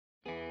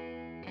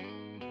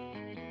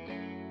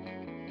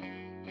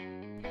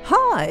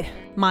Hi,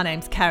 my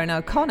name's Karen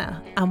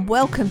O'Connor, and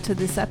welcome to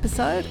this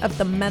episode of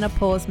the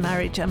Menopause,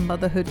 Marriage and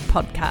Motherhood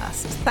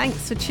podcast.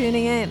 Thanks for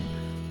tuning in.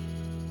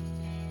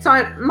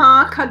 So,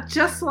 Mark, I'd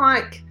just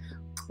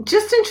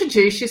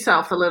introduce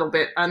yourself a little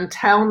bit and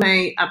tell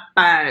me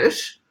about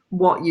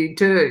what you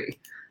do.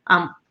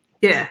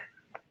 Yeah.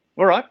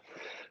 All right.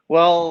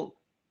 Well,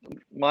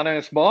 my name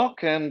is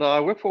Mark, and I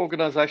work for an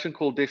organisation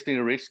called Destiny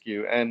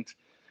Rescue. And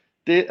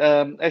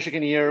as you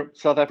can hear,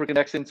 South African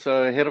accent,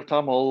 so ahead of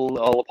time,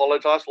 I'll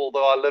apologise.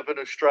 Although I live in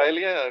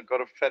Australia, I've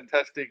got a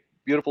fantastic,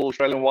 beautiful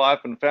Australian wife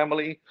and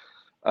family.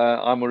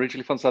 I'm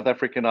originally from South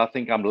Africa, and I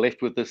think I'm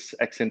left with this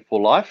accent for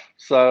life.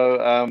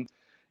 And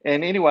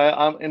anyway,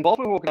 I'm involved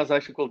with an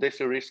organisation called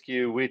Destiny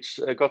Rescue, which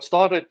got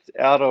started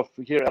out of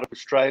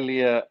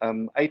Australia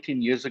 18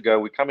 years ago.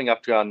 We're coming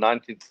up to our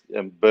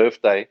 19th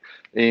birthday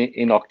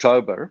in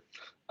October.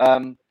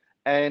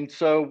 And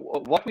so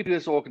what we do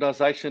as an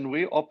organisation,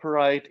 we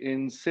operate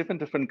in 7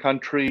 different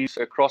countries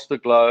across the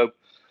globe,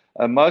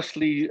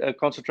 mostly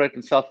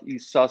concentrated in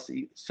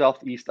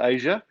Southeast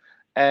Asia.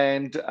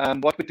 And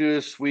what we do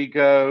is we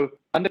go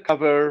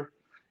undercover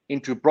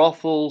into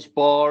brothels,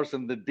 bars,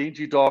 and the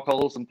dingy dark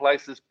holes and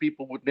places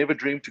people would never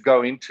dream to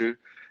go into.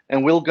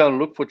 And we'll go and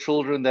look for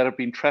children that have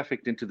been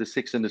trafficked into the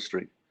sex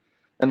industry.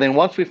 And then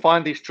once we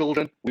find these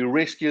children, we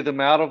rescue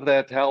them out of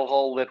that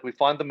hellhole that we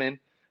find them in,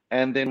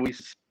 and then we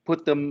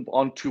put them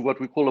onto what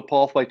we call a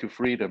pathway to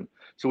freedom.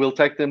 So we'll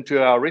take them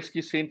to our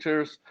rescue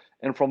centers,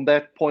 and from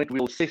that point,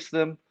 we'll assess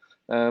them.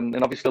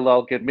 And obviously,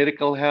 they'll get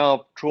medical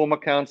help, trauma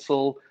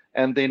counsel,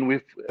 and then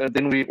we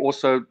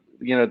also,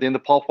 then the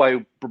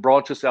pathway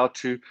branches out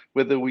to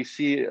whether we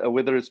see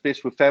whether it's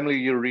best for family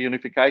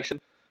reunification.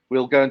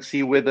 We'll go and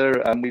see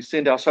whether we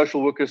send our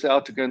social workers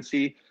out to go and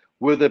see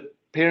whether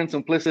parents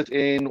implicit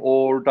in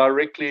or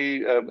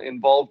directly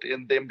involved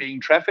in them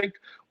being trafficked,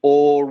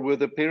 or were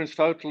the parents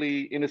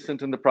totally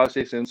innocent in the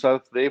process, and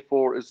so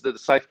therefore is it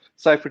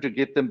safer to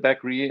get them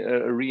back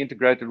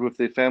reintegrated with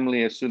their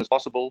family as soon as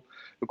possible.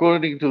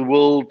 According to the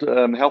World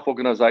Health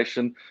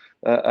Organization,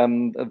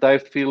 they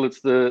feel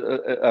it's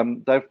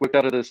they've worked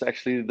out it is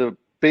actually the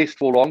best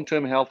for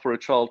long-term health for a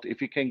child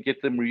if you can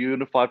get them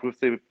reunified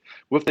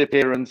with their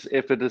parents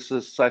if it is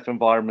a safe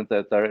environment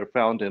that they're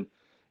found in.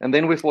 And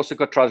then we've also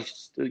got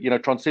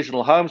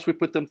transitional homes we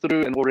put them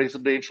through, and or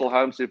residential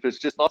homes if it's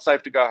just not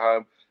safe to go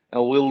home,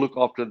 and we'll look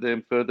after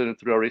them further and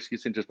through our rescue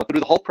centers. But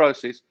through the whole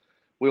process,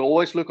 we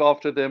always look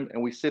after them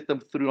and we set them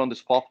through on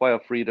this pathway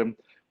of freedom.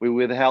 We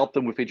will help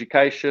them with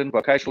education,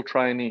 vocational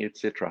training,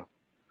 etc.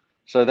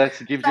 So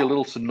that gives you a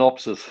little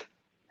synopsis.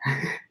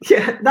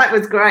 Yeah, that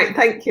was great.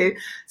 Thank you.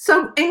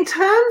 So in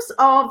terms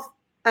of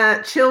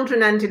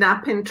children ending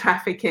up in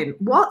trafficking,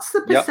 what's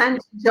the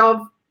percentage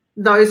of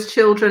those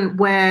children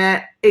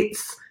where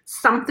it's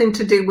something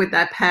to do with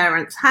their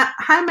parents?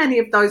 How many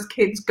of those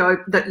kids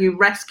that you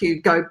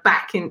rescued go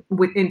back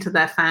into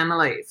their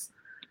families?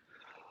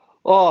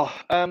 Oh,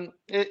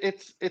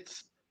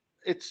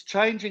 it's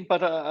changing,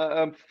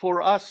 but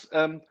for us,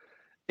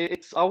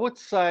 it's I would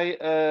say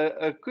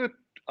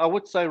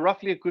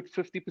roughly a good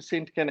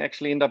 50% can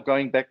actually end up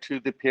going back to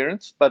the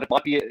parents, but it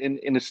might be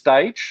in a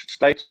stage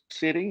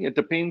setting. It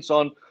depends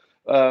on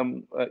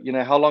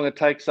how long it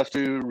takes us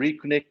to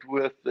reconnect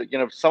with,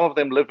 some of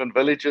them live in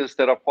villages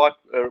that are quite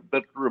a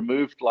bit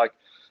removed. Like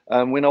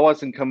when I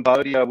was in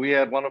Cambodia, we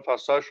had one of our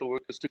social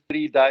workers took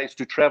 3 days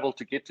to travel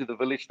to get to the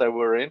village they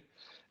were in.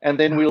 And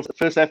then we'll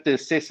first have to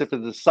assess if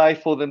it is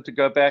safe for them to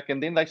go back.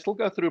 And then they still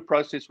go through a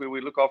process where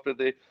we look after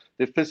their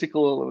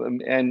physical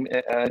and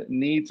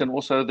needs, and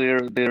also their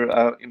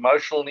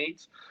emotional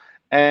needs.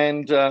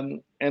 And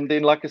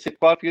then, like I said,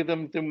 quite a few of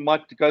them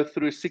might go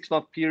through a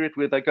 6-month period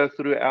where they go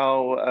through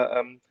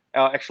our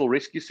actual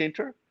rescue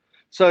center.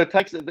 So it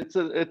takes a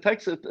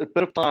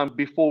bit of time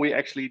before we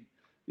actually,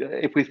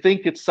 if we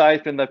think it's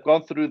safe and they've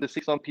gone through the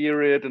 6-month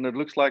period and it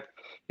looks like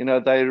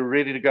they're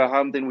ready to go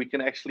home, then we can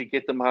actually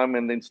get them home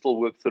and then still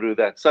work through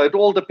that. So it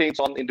all depends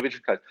on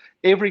individual case.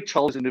 Every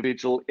child is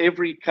individual.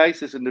 Every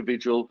case is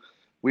individual.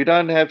 We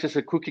don't have just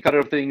a cookie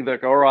cutter thing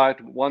that, all right,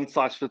 one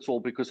size fits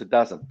all, because it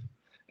doesn't.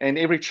 And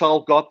every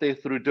child got there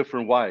through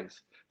different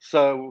ways.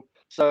 So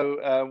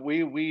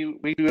we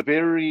do a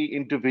very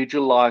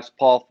individualized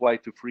pathway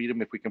to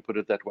freedom, if we can put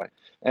it that way.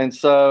 And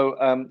so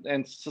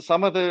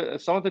some of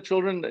the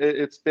children,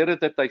 it's better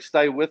that they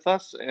stay with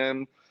us,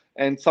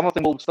 and some of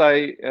them will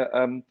stay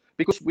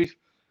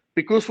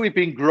because we've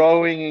been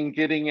growing and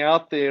getting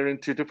out there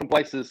into different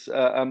places,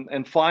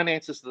 and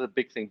finances is the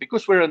big thing.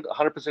 Because we're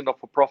 100% not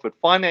for profit,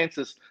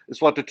 finances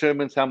is what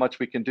determines how much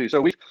we can do.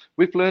 So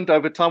we've learned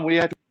over time.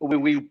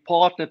 We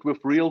partnered with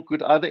real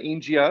good other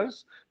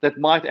NGOs that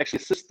might actually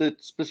assist the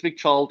specific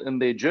child in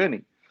their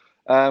journey.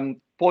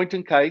 Point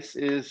in case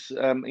is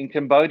in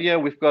Cambodia,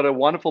 we've got a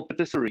wonderful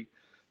patisserie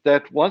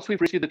that once we've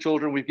rescued the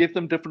children, we give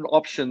them different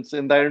options,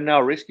 and they're in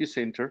our rescue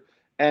center.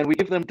 And we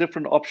give them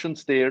different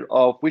options there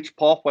of which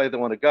pathway they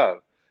want to go.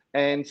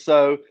 And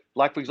so,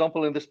 like, for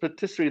example, in this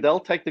patisserie, they'll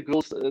take the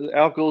girls,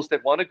 our girls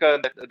that want to go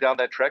down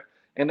that track,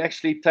 and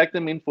actually take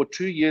them in for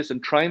 2 years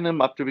and train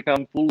them up to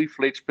become fully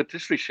fledged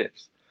patisserie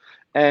chefs.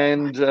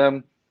 On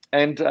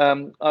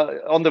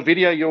the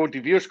video, your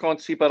viewers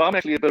can't see, but I'm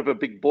actually a bit of a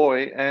big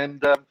boy,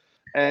 and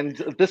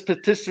this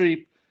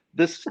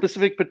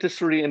specific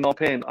patisserie in Phnom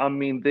Penh, I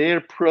mean,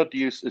 their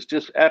produce is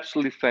just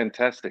absolutely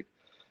fantastic.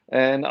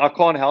 And I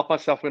can't help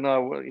myself when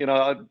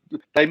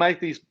they make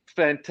these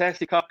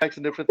fantastic cupcakes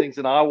and different things,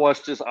 and I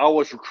was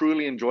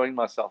truly enjoying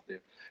myself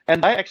there.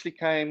 And they actually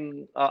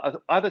came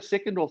either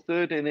second or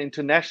third in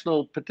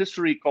international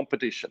patisserie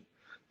competition.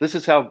 This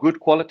is how good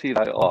quality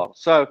they are.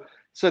 So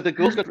the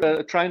girls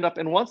get trained up,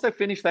 and once they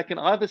finish, they can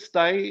either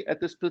stay at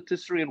this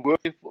patisserie and work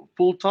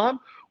full time,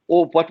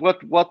 or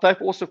what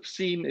they've also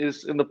seen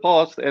is in the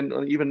past and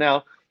even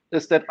now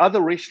is that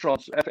other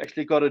restaurants have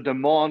actually got a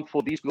demand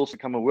for these girls to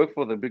come and work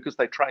for them because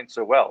they train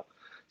so well.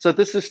 So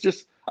this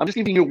is I'm just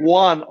giving you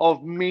one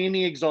of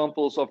many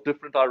examples of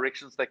different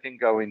directions they can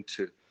go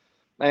into,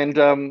 and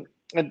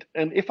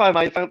if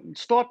I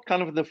start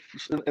kind of in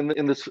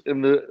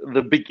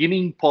the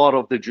beginning part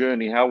of the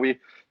journey,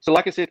 so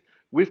like I said,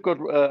 we've got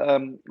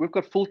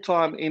full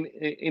time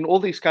in all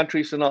these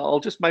countries, and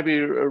I'll just maybe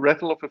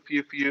rattle off a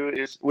few for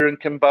you. We're in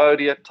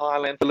Cambodia,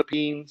 Thailand,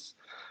 Philippines.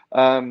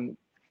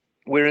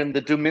 We're in the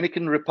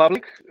Dominican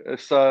Republic,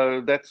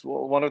 so that's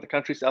one of the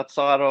countries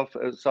outside of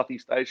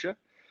Southeast Asia,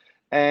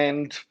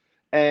 and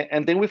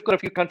then we've got a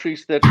few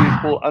countries that we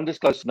call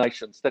undisclosed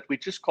nations that we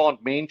just can't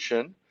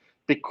mention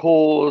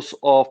because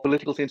of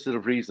political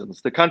sensitive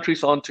reasons. The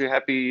countries aren't too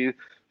happy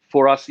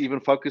for us even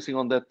focusing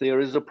on that. There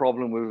is a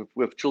problem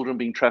with children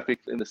being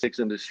trafficked in the sex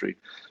industry.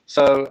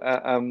 So,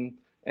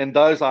 and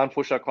those I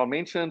unfortunately can't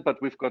mention, but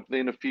we've got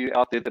then a few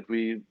out there that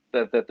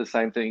the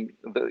same thing,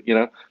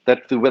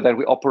 that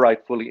we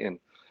operate fully in.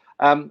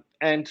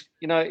 And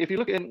if you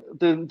look in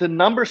the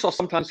numbers are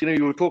sometimes,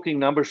 you were talking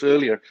numbers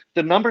earlier.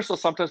 The numbers are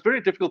sometimes very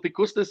difficult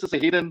because this is a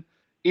hidden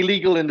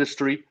illegal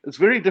industry. It's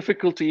very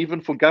difficult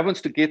even for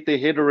governments to get their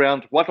head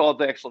around what are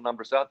the actual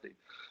numbers out there.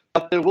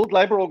 But the World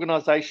Labour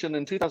Organization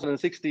in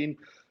 2016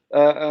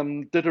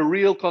 did a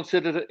real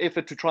concerted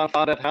effort to try and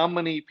find out how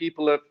many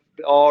people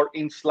are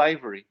in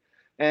slavery.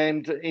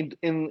 And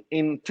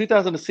in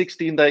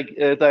 2016,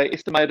 they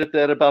estimated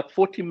that about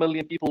 40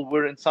 million people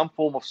were in some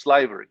form of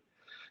slavery.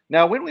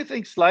 Now, when we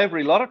think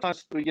slavery, a lot of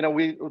times,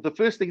 the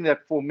first thing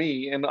that for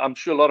me, and I'm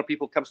sure a lot of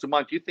people comes to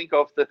mind, you think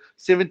of the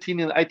 17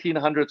 and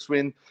 1800s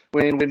when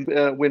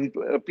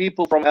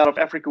people from out of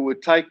Africa were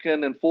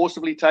taken and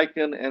forcibly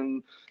taken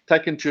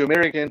to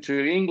America and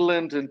to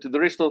England and to the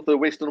rest of the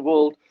Western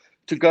world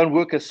to go and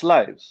work as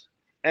slaves.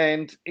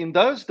 And in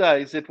those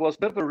days, it was a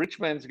bit of a rich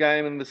man's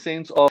game in the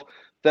sense of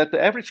that the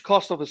average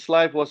cost of a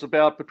slave was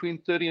about between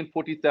 $30,000 and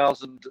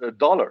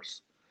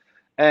 $40,000.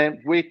 And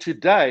where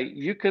today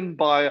you can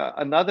buy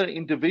another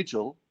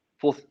individual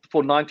for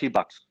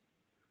 $90.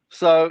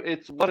 So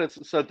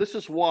this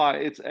is why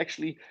it's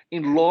actually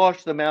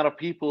enlarged the amount of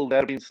people that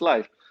have been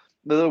enslaved.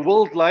 The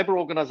World Labour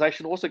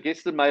Organization also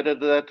guesstimated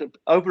that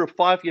over a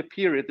 5-year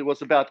period, there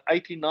was about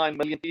 89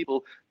 million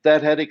people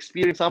that had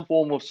experienced some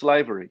form of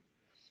slavery.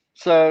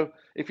 So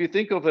if you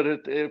think of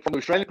it from an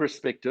Australian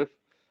perspective,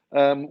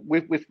 and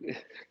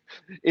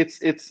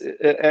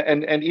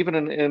even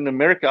in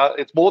America,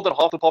 it's more than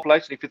half the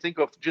population. If you think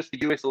of just the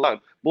US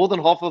alone, more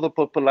than half of the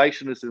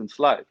population is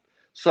enslaved.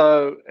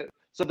 So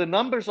the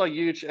numbers are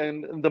huge,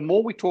 and the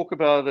more we talk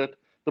about it,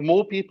 the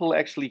more people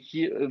actually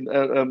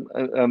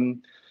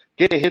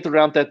get their heads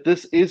around that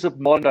this is a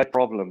modern day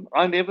problem.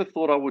 I never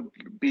thought I would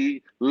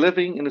be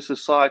living in a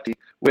society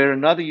where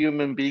another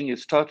human being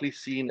is totally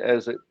seen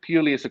as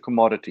purely as a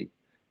commodity.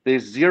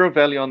 There's zero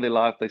value on their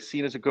life. They're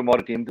seen as a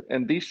commodity.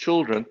 And these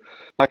children,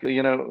 back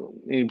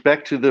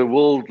to the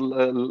World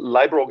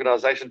Labour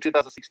Organization,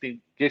 2016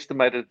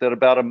 guesstimated that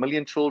about 1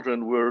 million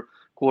children were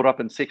caught up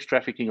in sex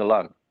trafficking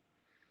alone.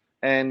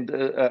 And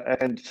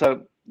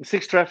so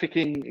sex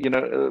trafficking,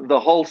 the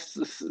whole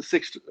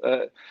sex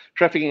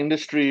trafficking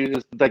industry,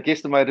 they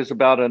guesstimate is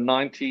about a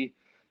 $90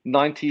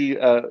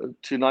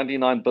 to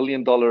 $99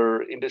 billion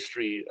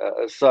industry.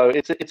 So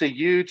it's a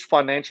huge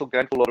financial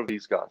gain for a lot of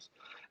these guys.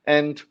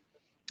 And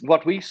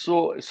what we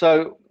saw,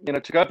 so,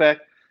 to go back,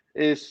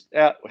 is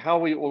how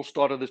we all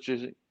started this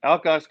journey. Our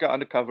guys go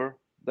undercover.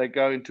 They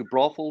go into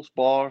brothels,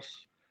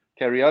 bars,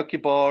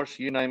 karaoke bars,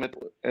 you name it,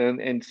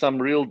 and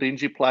some real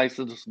dingy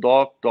places,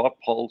 dark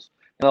holes.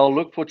 And they'll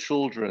look for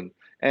children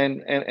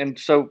and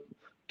so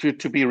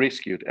to be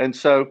rescued. And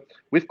so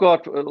we've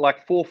got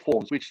like 4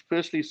 forms, which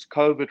firstly is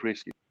COVID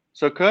rescue.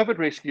 So COVID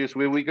rescue is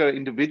where we go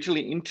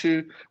individually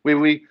into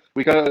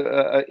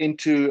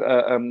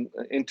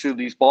into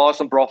these bars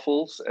and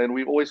brothels, and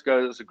we always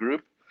go as a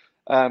group,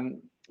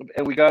 and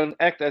we go and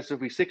act as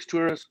if we're sex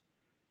tourists.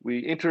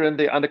 We enter in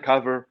there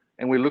undercover,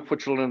 and we look for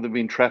children that have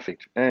been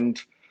trafficked,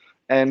 and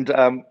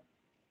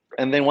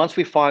then once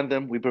we find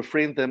them, we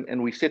befriend them,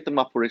 and we set them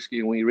up for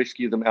rescue, and we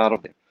rescue them out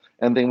of there,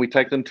 and then we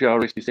take them to our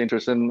rescue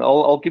centers. And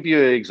I'll give you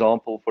an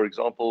example. For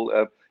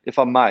example, if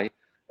I may.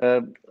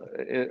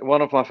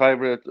 One of my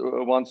favorite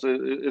ones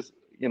is,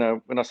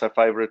 when I say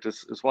favorite,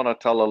 is one I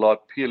tell a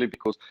lot purely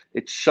because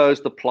it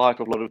shows the plight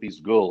of a lot of these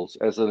girls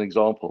as an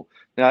example.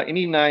 Now,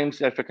 any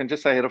names, if I can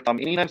just say ahead of time,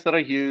 any names that I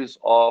use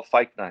are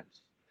fake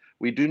names.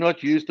 We do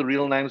not use the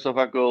real names of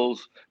our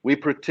girls. We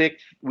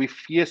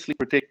fiercely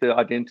protect the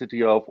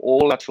identity of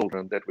all our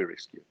children that we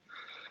rescue.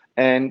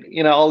 And,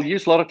 I'll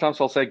use a lot of times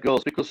I'll say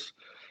girls because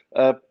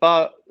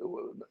but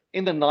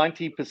in the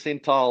 90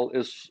 percentile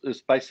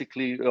is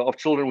basically of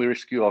children we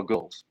rescue are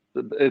girls.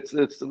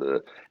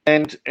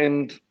 And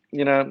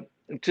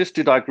just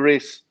to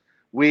digress,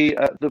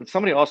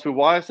 somebody asked me,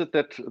 why is it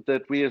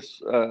that we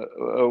as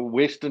a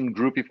Western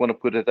group, if you want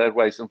to put it that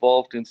way, is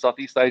involved in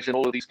Southeast Asia and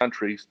all of these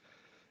countries?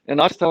 And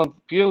I just tell them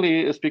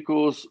purely it's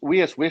because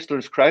we as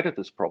Westerners created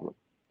this problem.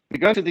 We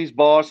go to these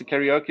bars and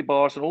karaoke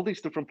bars and all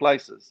these different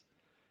places.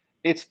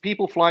 It's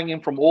people flying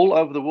in from all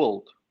over the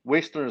world,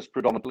 Westerners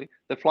predominantly.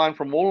 They're flying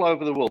from all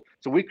over the world.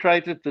 So we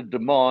created the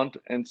demand,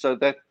 and so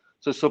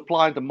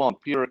supply and demand,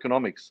 pure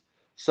economics.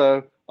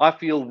 So I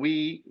feel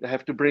we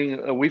have to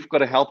we've got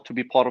to help to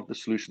be part of the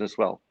solution as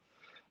well.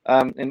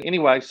 And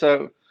anyway,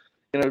 so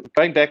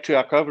going back to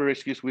our cover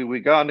rescues, we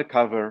go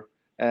undercover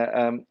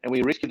and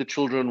we rescue the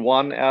children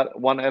one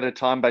at a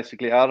time,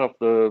 basically out of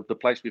the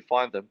place we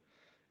find them.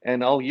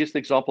 And I'll use the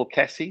example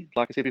Cassie,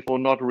 like I said before,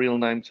 not a real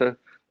name. So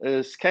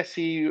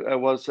Cassie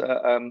was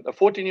a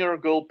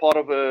 14-year-old girl, part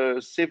of a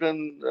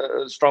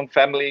 7-strong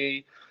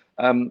family,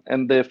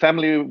 and their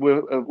family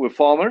were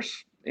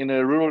farmers in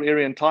a rural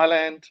area in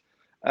Thailand.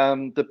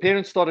 The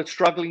parents started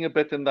struggling a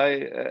bit, and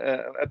they,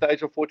 at the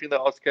age of 14, they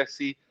asked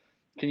Cassie,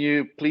 can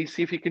you please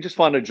see if you can just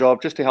find a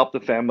job just to help the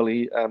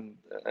family?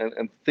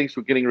 And things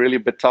were getting really a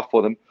bit tough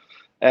for them.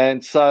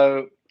 And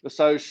so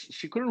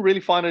she couldn't really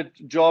find a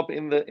job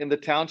in the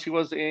town she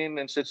was in.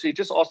 And so she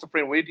just asked a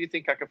friend, where do you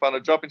think I can find a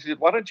job? And she said,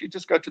 why don't you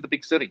just go to the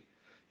big city?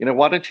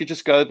 Why don't you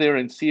just go there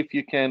and see if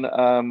you can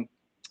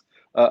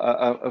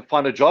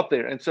find a job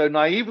there? And so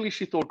naively,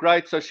 she thought,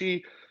 great. So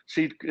she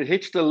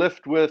hitched a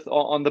lift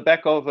on the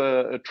back of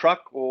a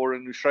truck, or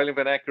in Australian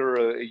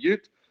vernacular, a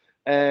ute,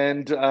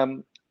 and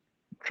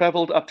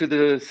traveled up to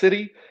the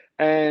city.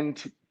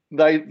 And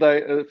they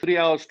 3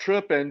 hours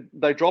trip, and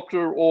they dropped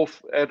her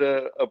off at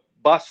a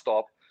bus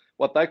stop,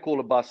 what they call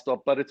a bus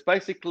stop, but it's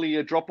basically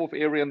a drop-off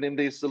area, and then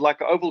there's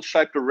like an oval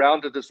shaped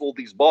around it, there's all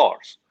these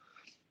bars.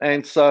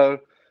 And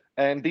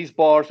these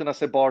bars, and I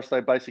say bars,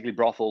 they're basically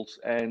brothels.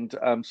 And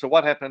so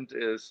what happened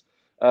is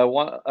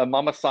a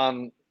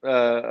mama-san,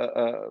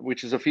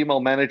 which is a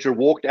female manager,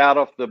 walked out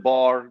of the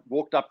bar,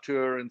 walked up to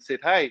her and said,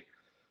 hey,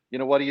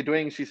 what are you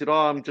doing? She said, oh,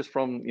 I'm just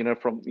from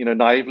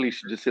naively,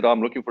 she just said, oh,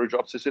 I'm looking for a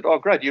job. She said, oh,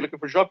 great, you're looking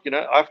for a job?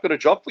 I've got a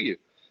job for you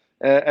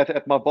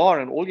at my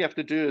bar, and all you have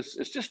to do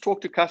is just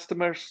talk to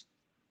customers.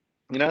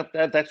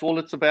 That's all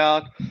it's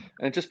about,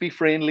 and just be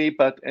friendly.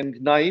 And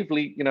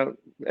naively,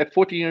 at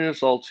 14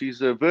 years old,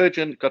 she's a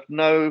virgin, got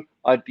no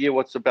idea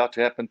what's about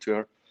to happen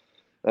to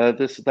her.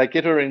 They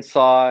get her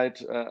inside,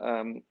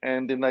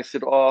 and then they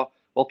said, oh,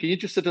 well, can you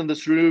just sit in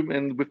this room,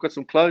 and we've got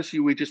some clothes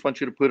we just want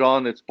you to put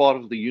on. It's part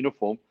of the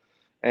uniform.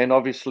 And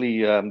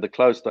obviously, the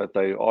clothes that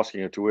they're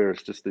asking her to wear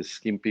is just this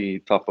skimpy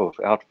type of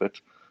outfit.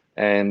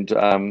 And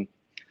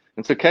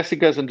so Cassie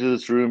goes into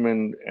this room,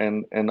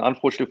 and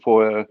unfortunately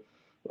for her,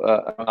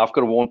 I've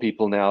got to warn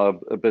people now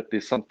a bit.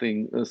 There's some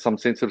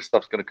sensitive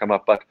stuff's going to come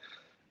up. But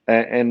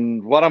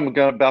and what I'm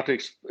about to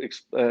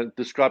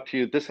describe to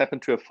you, this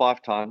happened to her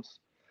 5 times.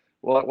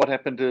 What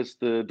happened is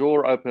the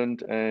door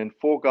opened, and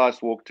 4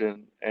 guys walked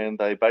in, and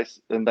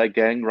they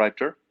gang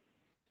raped her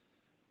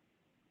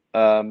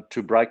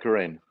to break her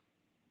in.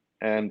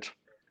 And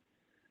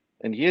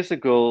here's a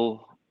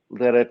girl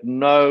that had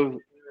never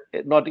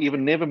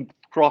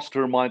crossed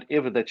her mind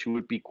ever that she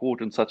would be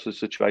caught in such a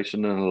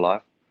situation in her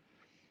life.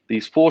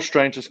 These 4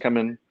 strangers come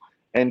in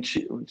and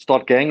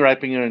start gang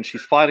raping her, and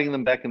she's fighting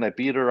them back, and they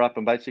beat her up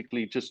and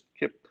basically just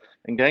kept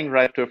and gang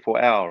raped her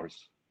for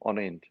hours on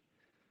end.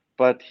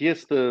 But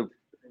here's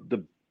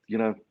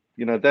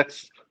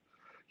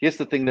here's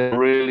the thing that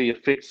really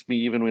affects me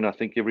even when I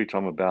think every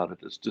time about it.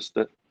 It's just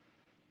that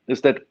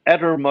at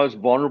her most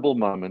vulnerable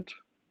moment,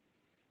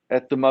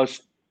 at the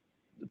most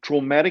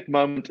traumatic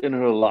moment in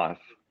her life,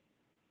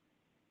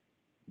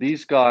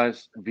 these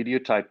guys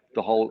videotaped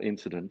the whole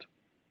incident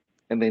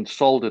and then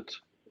sold it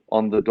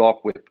on the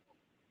dark web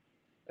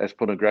as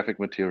pornographic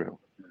material.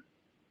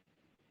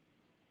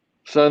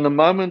 So in the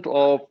moment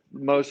of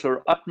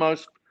her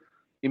utmost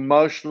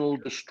emotional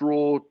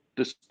distraught,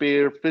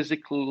 despair,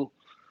 physical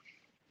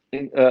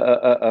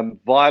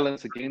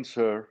violence against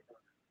her,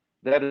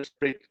 that is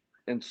spread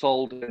and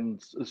sold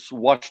and is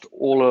watched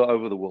all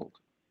over the world.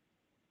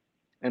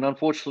 And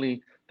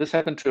unfortunately, this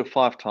happened to her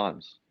 5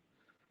 times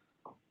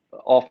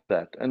after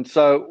that. And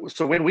so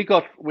when we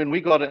got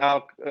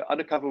our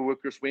undercover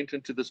workers went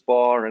into this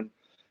bar and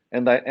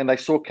they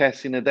saw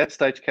Cassie, and at that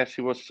stage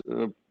Cassie was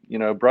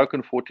a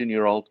broken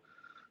 14-year-old,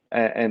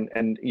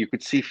 and you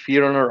could see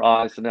fear in her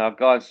eyes, and our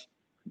guys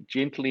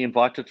gently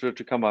invited her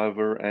to come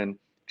over and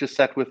just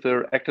sat with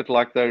her, acted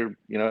like they're,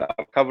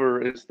 our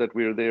cover is that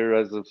we're there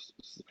as a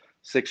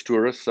sex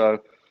tourists. So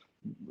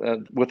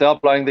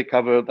without blowing the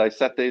cover, they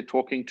sat there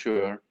talking to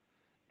her,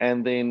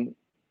 and then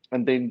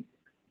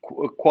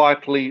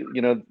quietly,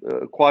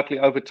 quietly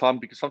over time,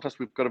 because sometimes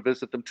we've got to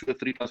visit them 2 or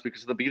 3 times,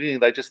 because in the beginning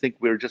they just think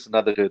we're just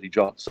another Dirty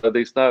John.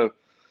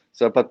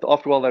 So but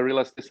after a while they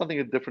realize there's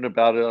something different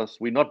about us.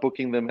 We're not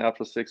booking them out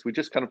for sex. We're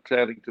just kind of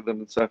chatting to them.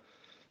 And so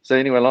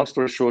anyway, long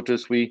story short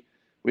is we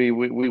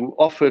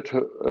offered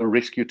her a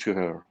rescue to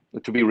her,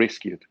 to be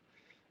rescued.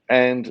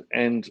 And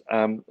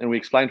we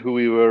explained who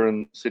we were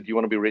and said, you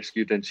want to be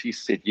rescued? And she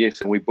said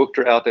yes. And we booked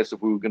her out as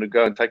if we were going to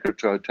go and take her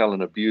to a hotel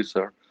and abuse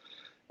her.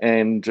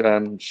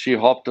 And she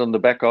hopped on the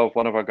back of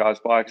one of our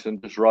guys' bikes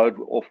and just rode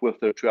off with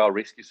her to our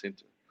rescue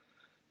center.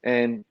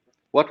 And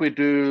what we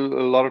do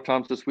a lot of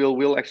times is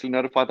we'll actually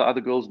notify the other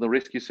girls in the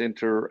rescue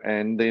center.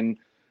 And then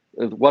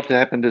what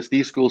happened is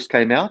these girls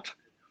came out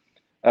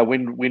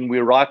when we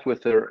arrived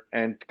with her,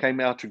 and came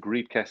out to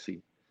greet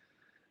Cassie.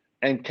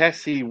 And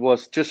Cassie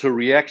was just, her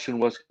reaction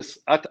was just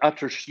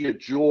utter sheer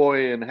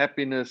joy and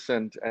happiness.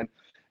 And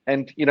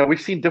we've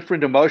seen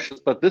different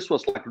emotions, but this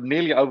was like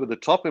nearly over the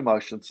top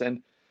emotions.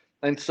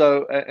 And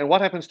so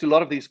what happens to a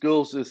lot of these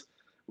girls is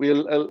we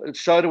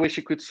showed her where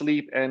she could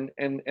sleep, and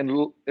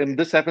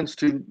this happens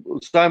to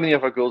so many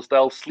of our girls.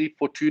 They'll sleep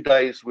for 2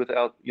 days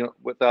without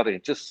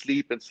it, just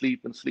sleep and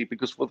sleep and sleep,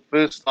 because for the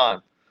first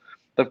time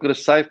they've got a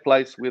safe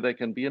place where they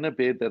can be in a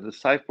bed. There's a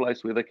safe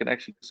place where they can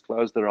actually just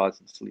close their eyes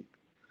and sleep.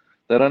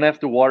 They don't have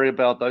to worry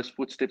about those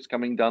footsteps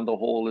coming down the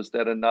hall. Is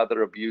that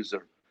another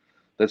abuser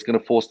that's going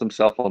to force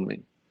themselves on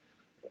me?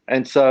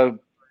 And so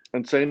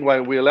anyway,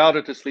 we allowed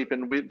her to sleep,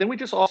 and then we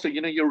just asked her,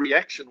 your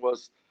reaction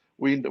was,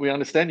 we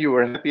understand you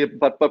were happy,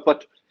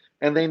 but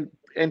and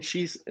then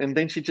she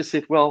just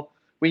said, well,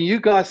 when you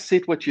guys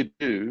said what you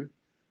do,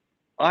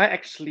 I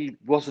actually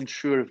wasn't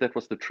sure if that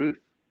was the truth,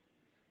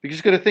 because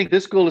you've got to think,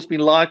 this girl has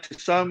been lied to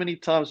so many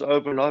times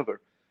over and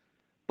over.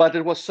 But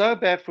it was so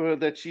bad for her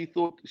that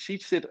she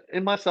said,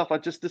 in myself, I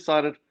just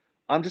decided,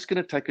 I'm just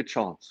going to take a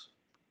chance.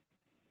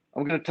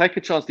 I'm going to take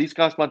a chance. These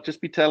guys might just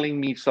be telling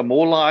me some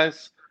more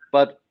lies,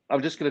 but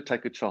I'm just going to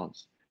take a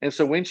chance. And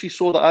so when she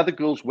saw the other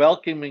girls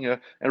welcoming her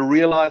and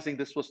realizing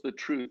this was the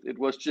truth, it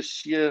was just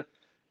sheer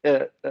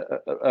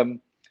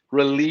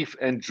relief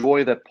and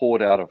joy that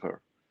poured out of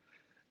her.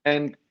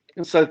 And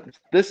so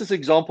this is an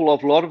example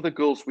of a lot of the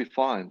girls we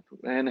find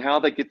and how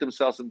they get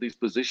themselves in these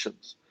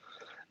positions.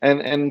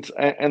 And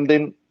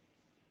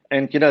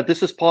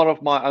this is part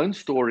of my own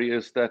story,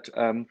 is that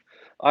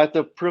I had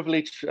the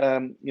privilege,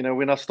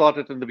 when I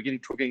started in the beginning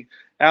talking,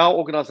 our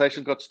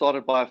organization got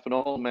started by a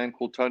phenomenal man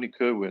called Tony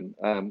Kerwin,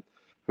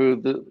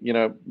 who,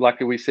 like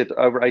we said,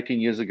 over 18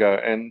 years ago.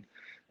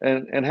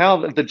 And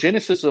how the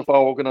genesis of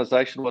our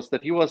organization was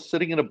that he was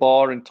sitting in a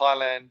bar in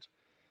Thailand,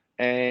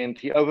 and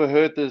he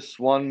overheard this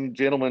one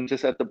gentleman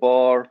just at the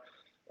bar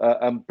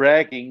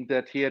bragging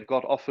that he had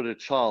got offered a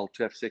child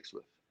to have sex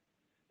with.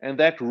 And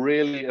that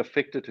really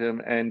affected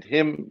him. And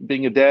him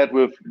being a dad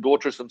with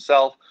daughters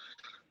himself,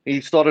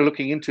 he started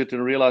looking into it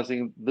and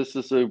realizing this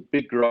is a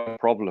big growing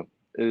problem,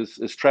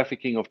 is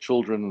trafficking of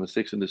children in the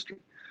sex industry.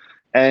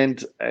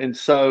 And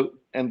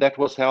that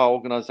was how our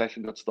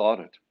organization got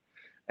started.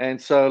 And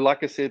so,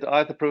 like I said, I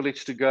had the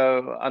privilege to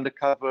go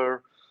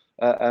undercover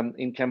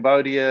in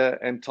Cambodia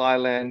and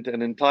Thailand,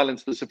 and in Thailand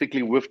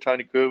specifically with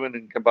Tony Kerwin.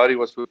 In Cambodia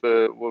was with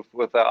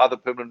our other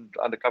permanent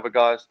undercover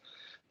guys.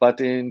 But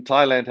in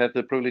Thailand, had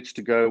the privilege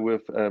to go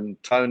with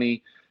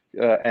Tony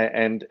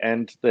and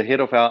the head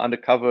of our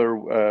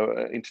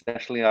undercover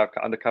internationally, our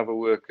undercover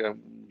work.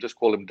 Just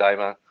call him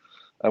Dama.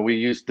 We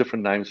use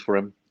different names for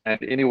him. And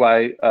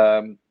anyway,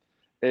 and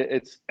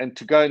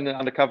to go in the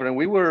undercover, and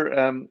we were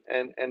and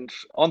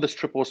on this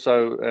trip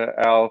also,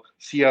 our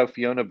CEO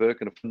Fiona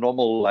Burke, and a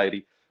phenomenal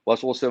lady,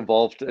 was also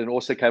involved and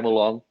also came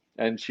along,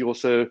 and she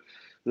also.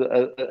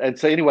 And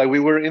so anyway, we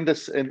were in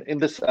this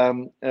this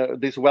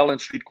well-known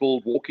street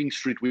called Walking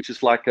Street, which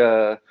is like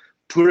a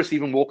tourists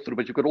even walk through,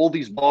 but you've got all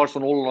these bars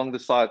on all along the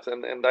sides,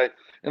 and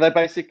they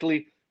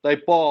basically,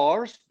 they're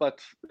bars,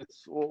 but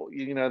it's all,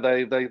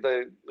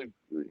 they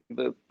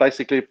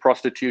basically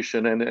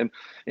prostitution. And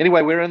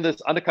anyway, we're in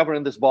this undercover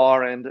in this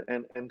bar, and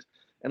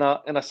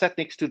I sat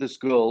next to this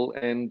girl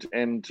and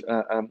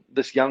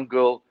this young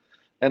girl.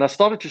 And I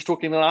started just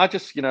talking, and I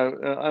just,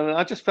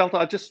 I just felt,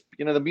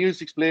 the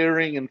music's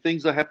blaring and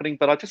things are happening,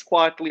 but I just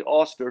quietly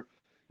asked her,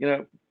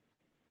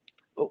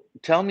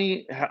 tell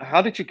me,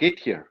 how did you get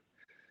here?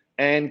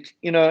 And,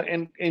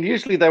 and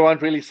usually they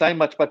won't really say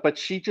much, but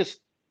she just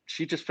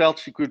felt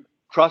she could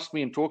trust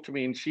me and talk to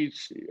me. And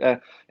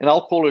and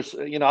I'll call her,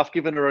 I've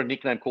given her a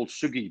nickname called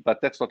Sugi, but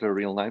that's not her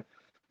real name.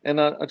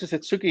 And I just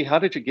said, Sugi, how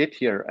did you get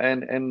here?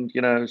 And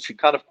she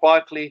kind of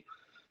quietly,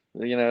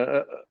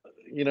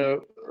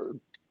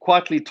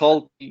 quietly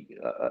told me,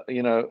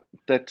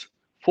 that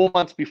 4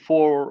 months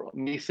before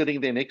me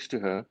sitting there next to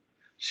her,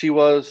 she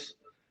was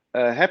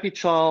a happy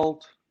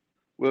child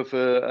with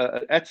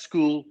at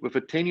school with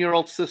a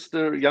 10-year-old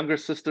sister, younger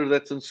sister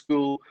that's in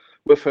school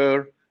with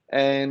her,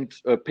 and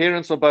her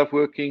parents are both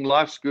working,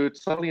 life's good.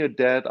 Suddenly her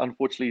dad,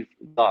 unfortunately,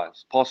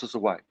 passes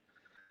away.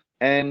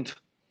 And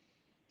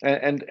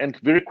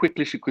very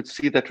quickly she could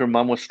see that her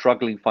mum was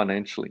struggling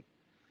financially.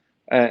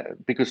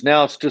 because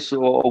now it's just a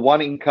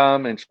one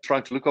income, and she's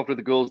trying to look after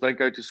the girls. They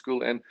go to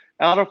school, and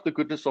out of the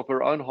goodness of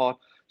her own heart,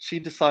 she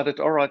decided,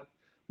 all right,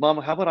 Mom,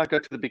 how about I go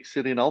to the big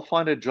city and I'll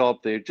find a job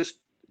there, just,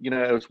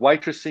 as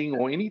waitressing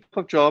or any type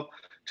of job,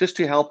 just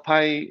to help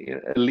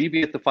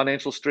alleviate the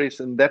financial stress.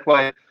 And that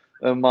way,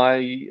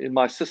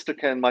 my sister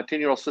my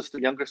 10-year-old sister,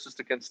 younger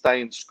sister, can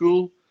stay in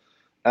school.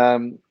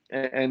 And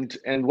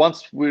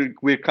once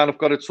we kind of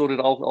got it sorted,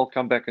 I'll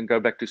come back and go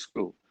back to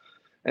school.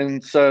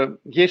 And so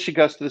here she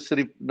goes to the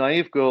city,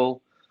 naive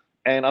girl,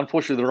 and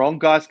unfortunately the wrong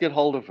guys get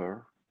hold of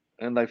her,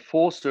 and they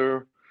force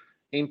her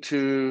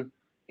into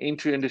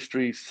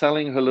industry,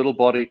 selling her little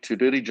body to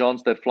dirty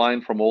johns that fly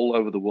in from all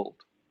over the world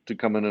to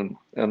come in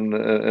and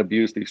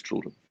abuse these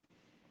children.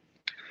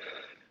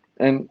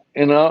 And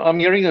I'm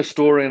hearing a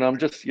story, and I'm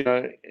just,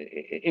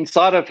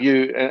 inside of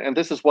you, and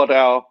this is what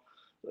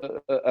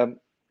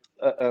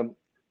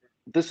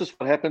this is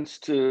what happens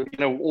to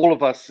all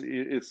of us.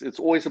 It's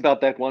always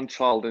about that one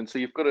child, and so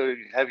you've got to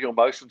have your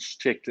emotions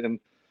checked. And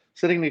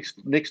sitting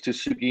next to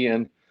Sugi,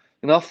 and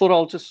I thought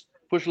I'll just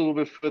push a little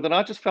bit further. And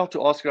I just felt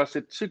to ask her. I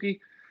said, Sugi,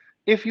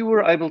 if you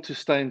were able to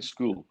stay in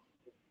school,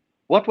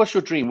 what was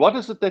your dream? What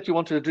is it that you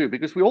wanted to do?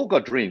 Because we all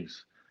got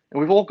dreams, and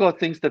we've all got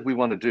things that we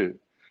want to do.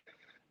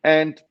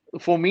 And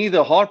for me,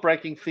 the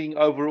heartbreaking thing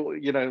over,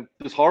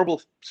 this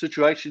horrible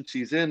situation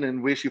she's in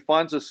and where she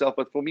finds herself.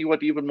 But for me,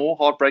 what even more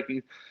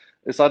heartbreaking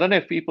is, I don't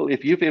know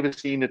if you've ever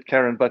seen it,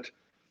 Karen, but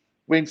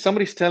when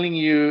somebody's telling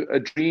you a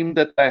dream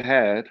that they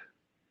had,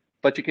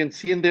 but you can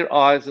see in their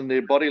eyes and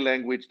their body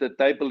language that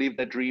they believe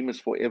that dream is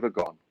forever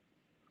gone,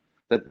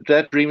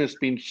 that dream has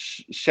been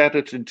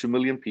shattered into a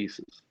million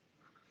pieces.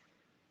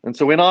 And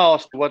so when I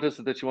asked what is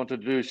it that she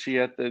wanted to do, she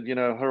had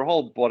her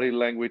whole body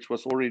language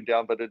was already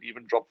down, but it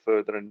even dropped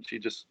further. And she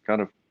just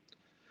kind of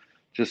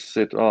just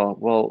said, oh,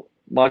 well,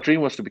 my dream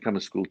was to become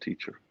a school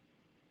teacher.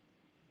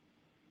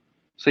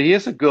 So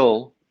here's a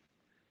girl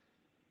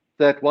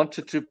that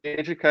wanted to be an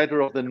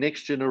educator of the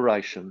next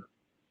generation.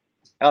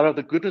 Out of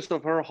the goodness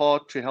of her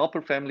heart to help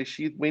her family,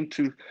 she went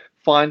to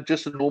find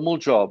just a normal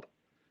job,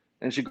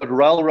 and she got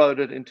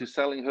railroaded into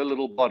selling her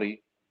little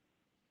body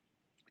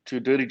to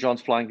dirty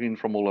johns flying in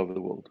from all over the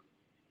world.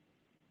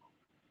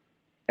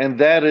 And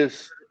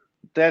that's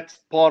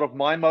part of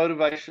my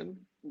motivation,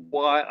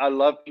 why I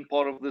love being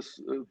part of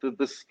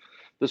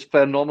this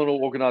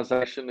phenomenal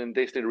organization in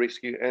Destiny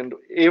Rescue. And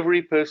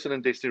every person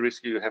in Destiny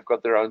Rescue have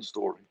got their own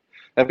story,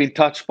 have been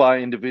touched by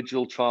an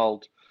individual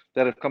child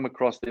that have come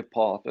across their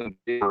path.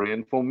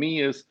 And for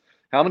me is,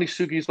 how many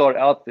Sugis are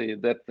out there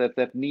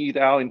that need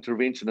our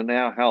intervention and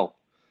our help?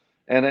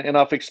 And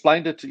I've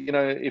explained it,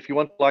 if you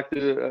want,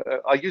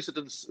 I use it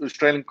in the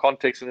Australian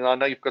context, and I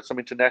know you've got some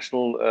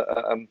international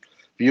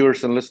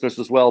viewers and listeners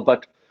as well.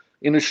 But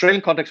in the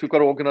Australian context, we've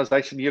got an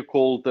organization here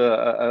called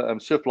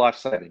Surf Life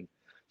Saving.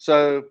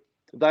 So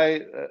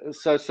they've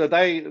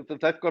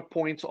got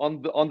points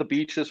on the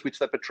beaches which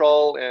they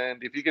patrol,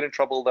 and if you get in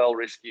trouble, they'll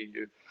rescue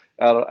you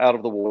out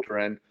of the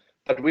water.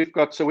 But we've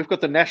got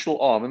the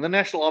national arm, and the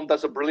national arm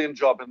does a brilliant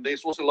job. And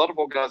there's also a lot of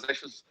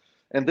organizations.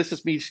 And this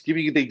is me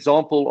giving you the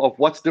example of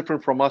what's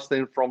different from us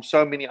than from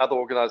so many other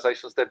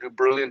organizations that do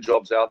brilliant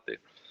jobs out there.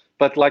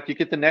 But you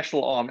get the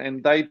national arm,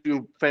 and they do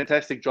a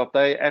fantastic job.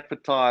 They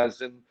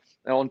advertise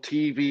on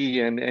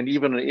TV and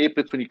even on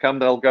airports. When you come,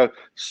 they'll go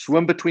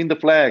swim between the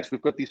flags. We've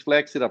got these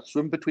flags set up.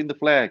 Swim between the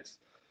flags.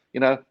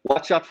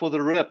 Watch out for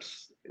the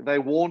rips. They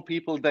warn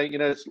people.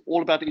 It's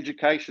all about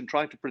education,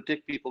 trying to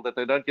protect people that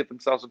they don't get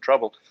themselves in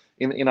trouble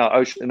in our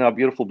ocean, in our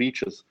beautiful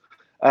beaches.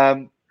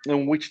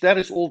 In which that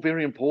is all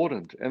very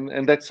important,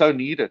 and that's so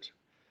needed.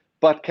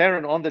 But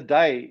Karen, on the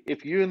day,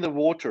 if you're in the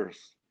waters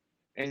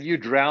and you're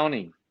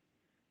drowning,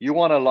 you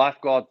want a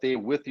lifeguard there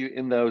with you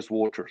in those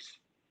waters.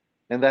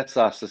 And that's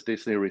us as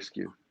Destiny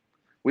Rescue.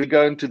 We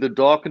go into the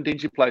dark and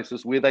dingy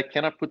places where they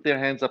cannot put their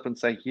hands up and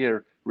say,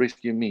 here,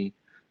 rescue me.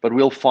 But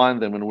we'll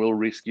find them and we'll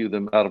rescue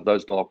them out of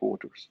those dark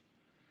waters.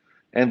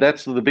 And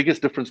that's the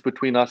biggest difference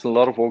between us and a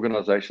lot of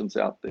organizations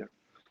out there.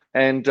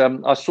 And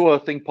I saw a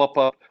thing pop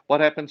up. What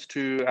happens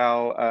to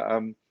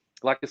our,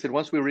 like I said,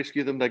 once we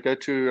rescue them, they go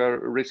to our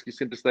rescue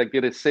centers, they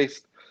get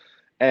assessed.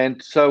 And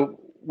so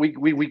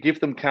we give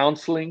them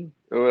counseling.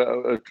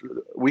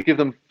 We give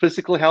them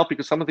physical help,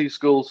 because some of these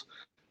schools,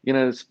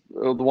 the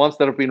ones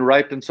that have been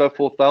raped and so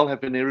forth, they'll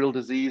have venereal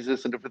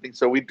diseases and everything.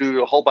 So we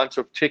do a whole bunch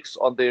of checks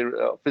on their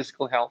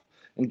physical health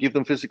and give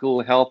them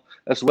physical health,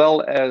 as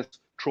well as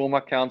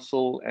trauma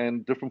counsel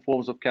and different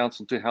forms of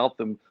counsel to help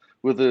them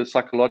with the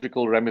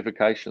psychological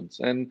ramifications.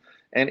 And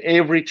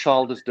every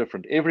child is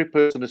different. Every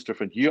person is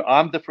different.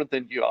 I'm different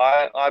than you.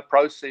 I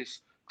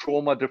process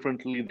trauma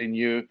differently than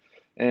you.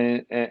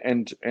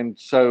 And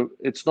so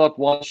it's not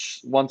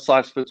one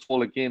size fits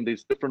all. Again,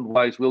 there's different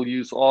ways. We'll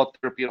use art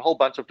therapy, a whole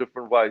bunch of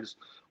different ways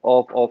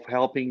of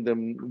helping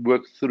them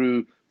work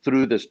through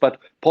this. But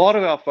part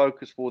of our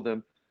focus for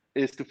them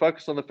is to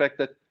focus on the fact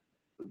that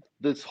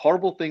this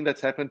horrible thing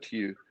that's happened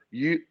to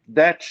you,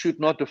 that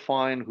should not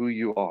define who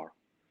you are.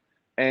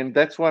 And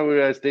that's why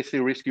we, as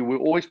Destiny Rescue, we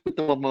always put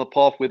them on the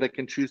path where they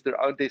can choose their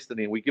own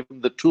destiny. And we give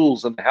them the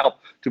tools and the help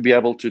to be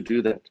able to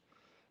do that.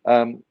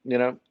 You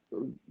know,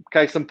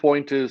 case in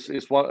point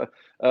is what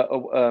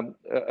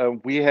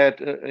we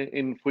had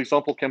in, for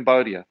example,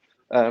 Cambodia.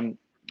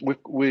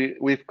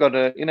 We've got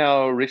in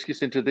our rescue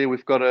center there,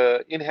 we've got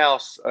a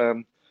in-house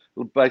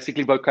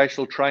basically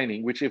vocational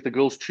training, which if the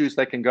girls choose,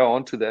 they can go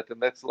on to that,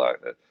 and that's like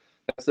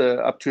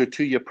up to a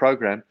 2-year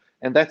program,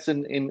 and that's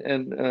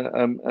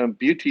in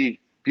beauty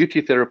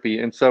therapy.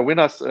 And so when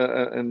us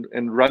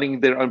and running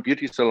their own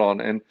beauty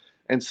salon,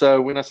 and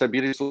so when I say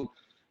beauty salon,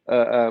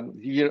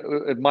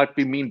 it might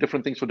mean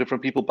different things for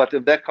different people, but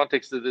in that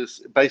context, it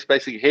is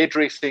basically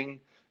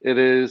hairdressing, it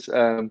is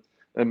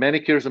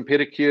manicures and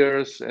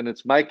pedicures, and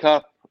it's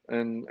makeup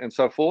and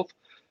so forth.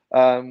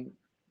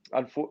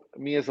 For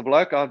me as a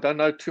bloke, I don't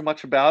know too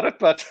much about it,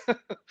 but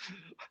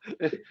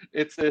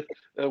it's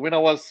when I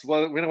was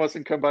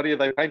in Cambodia,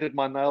 they painted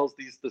my nails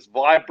this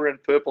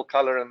vibrant purple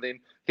color, and then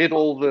had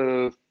all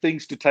the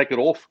things to take it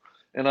off,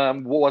 and I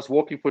was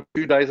walking for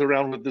 2 days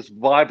around with this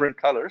vibrant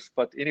colors.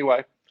 But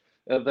anyway,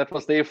 that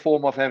was their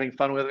form of having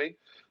fun with me.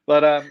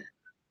 But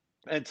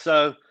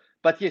so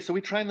we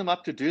train them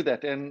up to do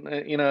that,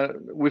 and you know,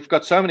 we've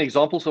got so many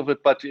examples of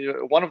it. But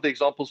one of the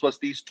examples was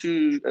these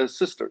 2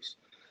 sisters.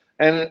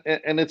 And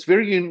it's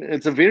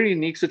a very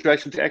unique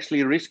situation to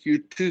actually rescue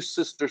 2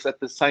 sisters at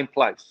the same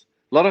place.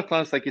 A lot of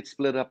times they get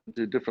split up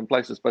into different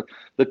places, but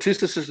the 2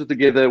 sisters were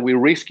together. We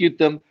rescued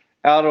them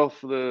out of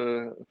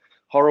the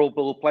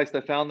horrible place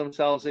they found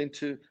themselves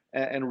into,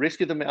 and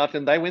rescued them out.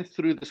 And they went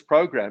through this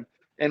program.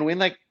 And when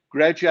they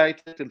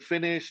graduated and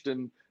finished,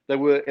 and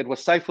it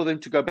was safe for them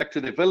to go back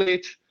to their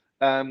village,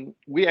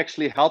 we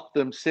actually helped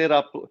them set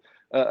up.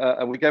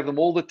 We gave them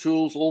all the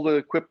tools, all the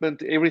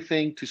equipment,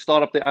 everything to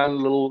start up their own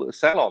little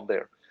salon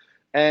there.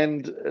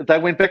 And they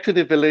went back to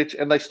their village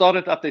and they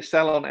started up their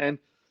salon.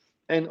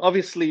 And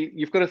obviously,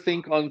 you've got to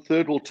think on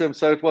third world terms.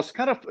 So it was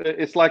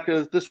it's like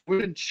this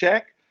wooden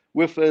shack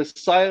with a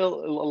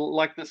sail,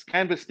 like this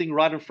canvas thing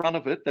right in front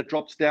of it that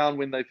drops down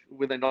when they're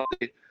not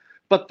there.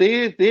 But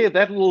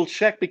that little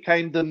shack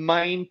became the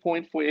main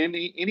point for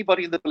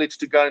anybody in the village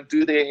to go and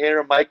do their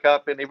hair and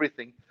makeup and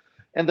everything.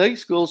 And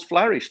these girls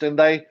flourished, and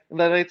they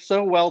did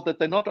so well that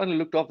they not only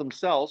looked after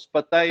themselves,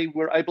 but they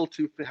were able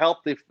to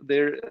help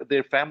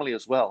their family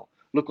as well,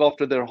 look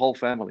after their whole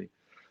family.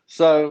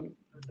 So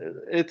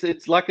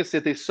it's like I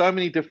said, there's so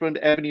many different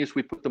avenues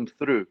we put them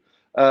through.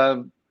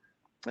 I'll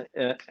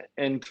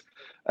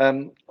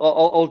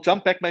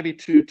jump back maybe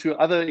to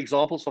other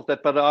examples of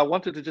that, but I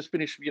wanted to just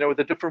finish, with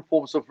the different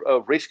forms of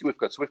rescue we've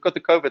got. So we've got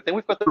the COVID, then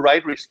we've got the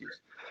raid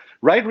rescues.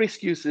 Raid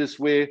rescues is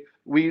where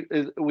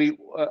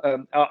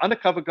our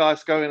undercover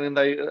guys go in and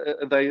they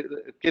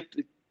get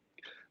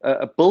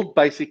build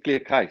basically a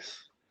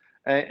case,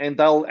 and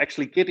they'll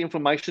actually get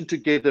information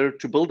together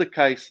to build a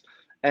case.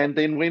 And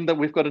then when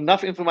we've got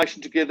enough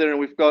information together and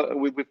we've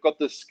got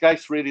this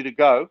case ready to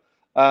go,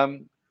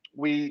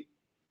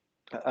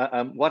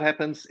 what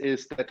happens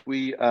is that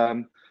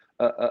we'll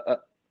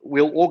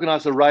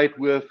organize a raid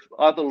with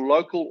either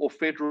local or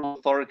federal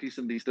authorities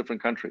in these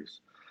different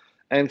countries.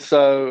 And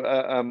so,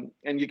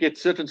 and you get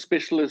certain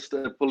specialist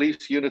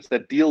police units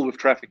that deal with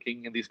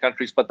trafficking in these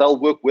countries, but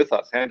they'll work with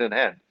us hand in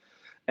hand.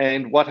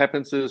 And what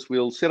happens is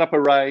we'll set up a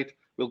raid,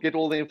 we'll get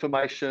all the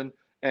information,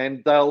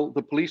 and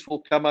the police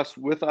will come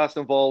with us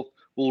involved.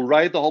 We'll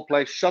raid the whole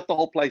place, shut the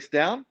whole place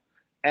down,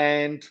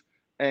 and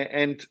the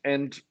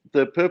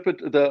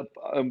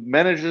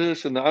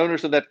managers and the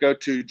owners of that go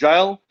to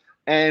jail,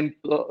 and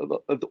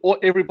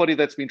everybody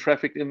that's been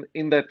trafficked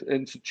in that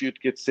institute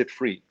gets set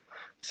free.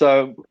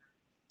 So,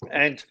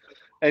 and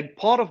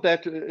part of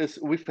that is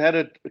we've had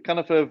a kind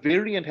of a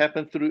variant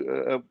happen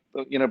through,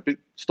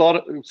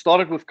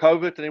 started with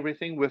COVID and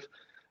everything.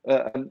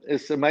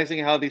 It's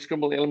amazing how these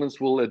criminal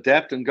elements will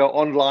adapt and go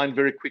online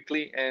very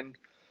quickly.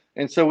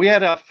 And so we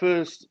had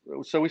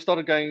we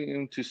started going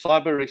into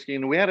cyber rescue,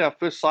 and we had our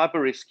first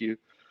cyber rescue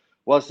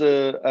was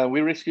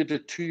we rescued a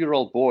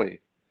 2-year-old boy.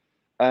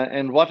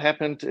 And what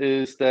happened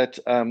is that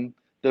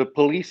the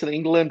police in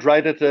England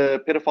raided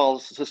a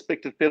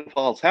suspected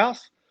pedophile's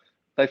house.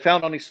 They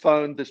found on his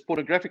phone this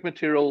pornographic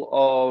material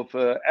of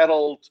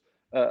adult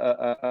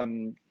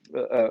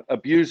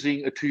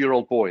abusing a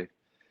 2-year-old boy.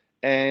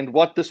 And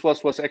what this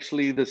was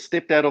actually the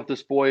stepdad of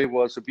this boy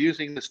was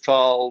abusing this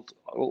child,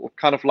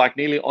 kind of like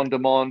nearly on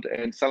demand,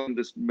 and selling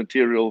this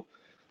material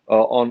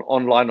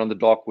online on the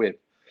dark web.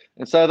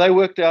 And so they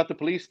worked out, the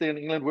police there in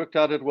England worked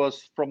out it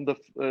was from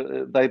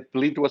they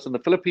believed it was in the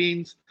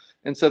Philippines.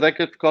 And so they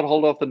got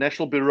hold of the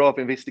National Bureau of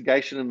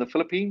Investigation in the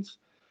Philippines,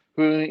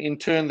 who in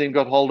turn then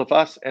got hold of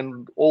us,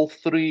 and all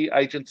 3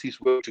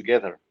 agencies worked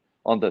together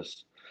on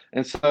this.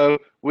 And so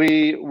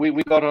we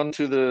got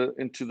into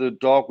the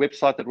dark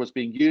website that was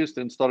being used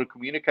and started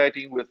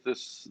communicating with the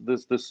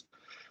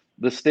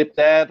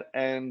stepdad,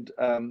 and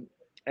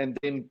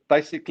then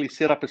basically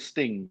set up a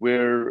sting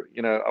where,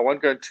 I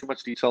won't go into too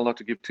much detail not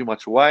to give too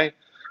much away,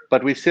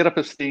 but we set up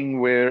a sting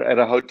where at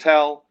a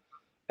hotel,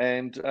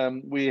 and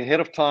we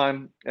ahead of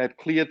time had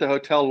cleared the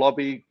hotel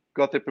lobby,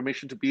 got their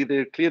permission to be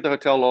there, cleared the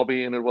hotel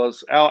lobby, and it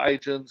was our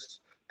agents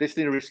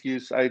Destiny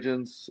Rescue's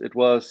agents, it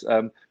was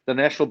the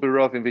National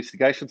Bureau of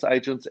Investigations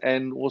agents,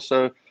 and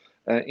also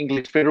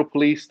English Federal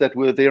Police that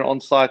were there on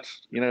site,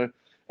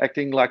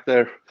 acting like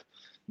they're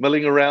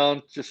milling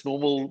around, just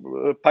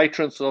normal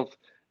patrons of.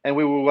 And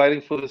we were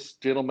waiting for this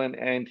gentleman,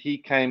 and he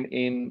came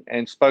in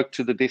and spoke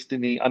to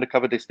the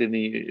undercover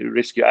Destiny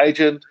Rescue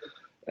agent,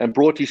 and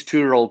brought his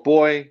 2-year-old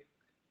boy,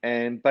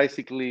 and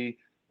basically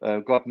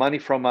got money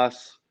from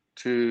us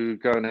to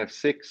go and have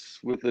sex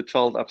with the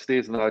child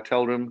upstairs in the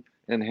hotel room,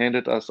 and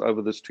handed us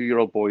over this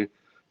 2-year-old boy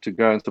to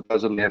go and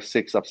supposedly have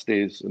sex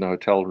upstairs in a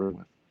hotel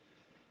room.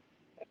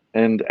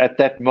 And at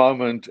that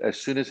moment, as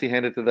soon as he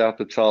handed out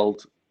the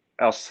child,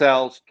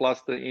 ourselves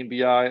plus the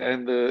NBI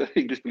and the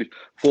English police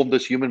formed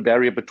this human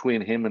barrier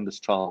between him and this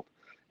child.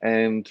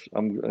 And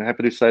I'm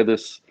happy to say the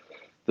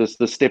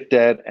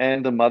stepdad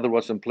and the mother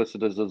was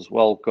implicit as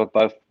well, got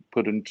both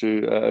taken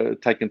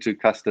to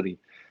custody.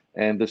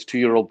 And this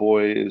 2-year-old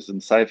boy is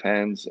in safe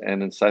hands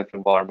and in safe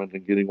environment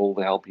and getting all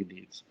the help he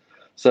needs.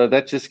 So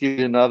that just gives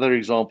you another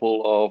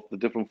example of the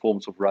different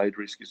forms of raid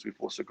rescues we've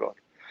also got.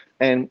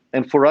 And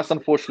for us,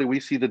 unfortunately, we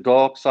see the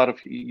dark side of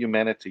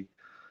humanity.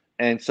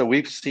 And so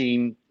we've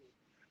seen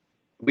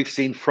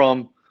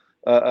from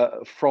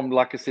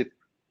like I said,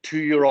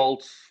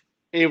 2-year-olds,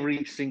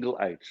 every single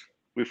age.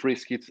 We've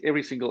rescued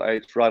every single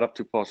age right up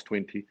to past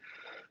 20.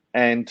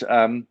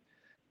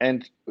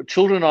 And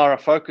children are a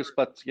focus,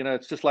 but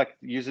it's just like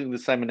using the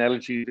same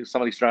analogy to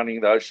somebody's drowning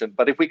in the ocean.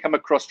 But if we come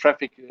across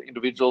trafficked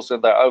individuals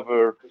and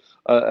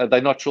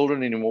they're not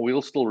children anymore,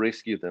 we'll still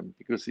rescue them,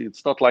 because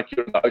it's not like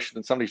you're in the ocean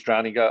and somebody's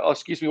drowning. Go, oh,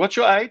 excuse me, what's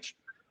your age?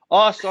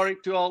 Oh, sorry,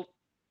 too old.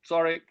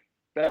 Sorry,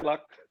 bad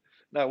luck.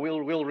 No,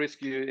 we'll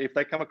rescue if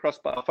they come across.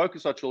 Our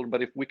focus on children,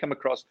 but if we come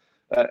across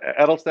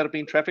adults that have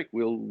been trafficked,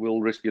 we'll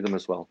rescue them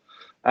as well.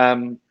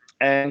 And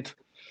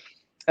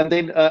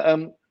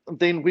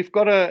then we've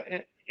got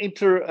to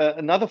enter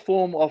another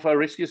form of our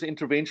rescue is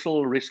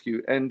interventional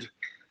rescue, and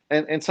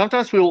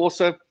sometimes we'll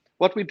also,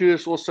 what we do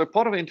is also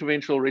part of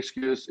interventional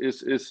rescue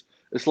is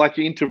like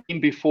you intervene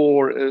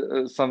before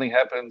something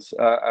happens,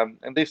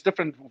 and there's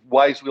different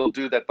ways we'll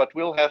do that, but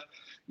we'll have,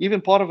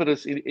 even part of it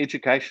is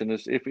education.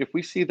 Is if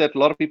we see that a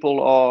lot of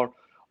people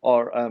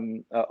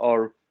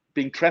are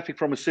being trafficked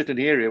from a certain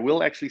area,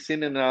 we'll actually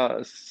send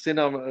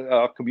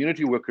our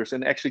community workers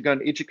and actually go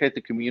and educate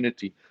the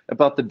community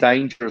about the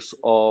dangers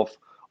of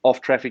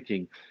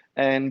trafficking.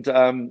 And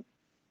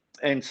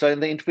so in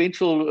the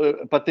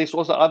interventional, but there's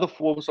also other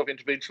forms of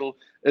interventional,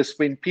 is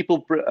when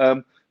people,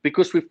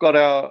 because we've got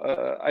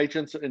our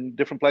agents in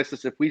different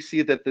places, if we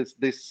see that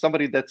there's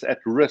somebody that's at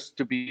risk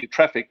to be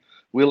trafficked,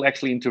 we'll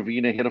actually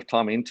intervene ahead of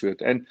time into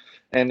it. And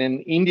in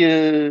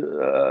India,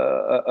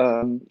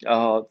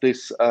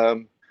 there's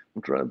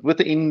with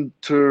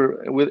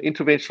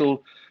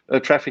interventional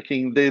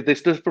trafficking,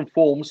 there's different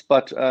forms,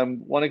 but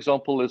one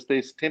example is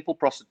there's temple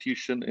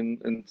prostitution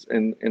in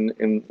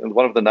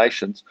one of the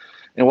nations,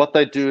 and what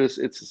they do is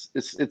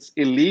it's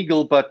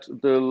illegal, but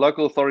the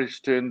local authorities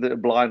turn the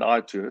blind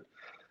eye to it.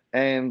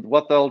 And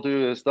what they'll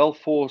do is they'll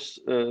force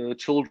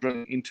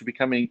children into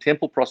becoming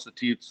temple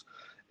prostitutes,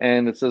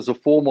 and it's as a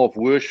form of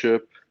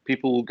worship.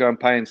 People will go and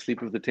pay and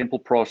sleep with the temple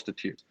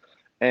prostitutes.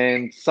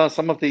 And so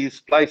some of these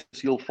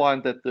places, you'll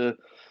find that the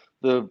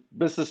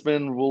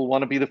businessmen will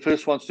want to be the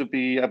first ones to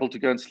be able to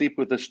go and sleep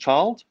with this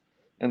child,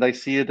 and they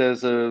see it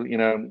as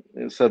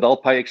so they'll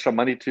pay extra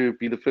money to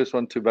be the first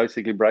one to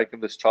basically break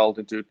this child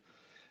into it.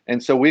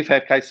 And so we've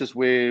had cases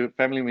where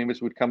family members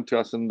would come to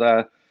us and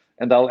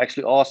they'll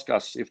actually ask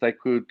us if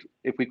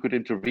we could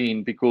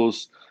intervene,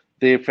 because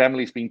their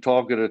family's being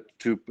targeted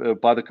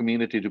by the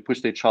community to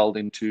push their child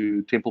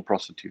into temple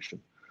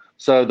prostitution.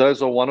 So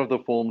those are one of the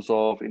forms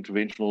of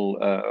interventional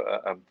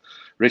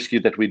rescue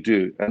that we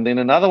do. And then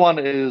another one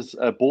is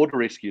border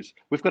rescues.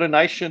 We've got a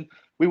nation.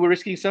 We were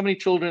rescuing so many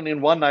children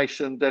in one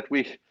nation that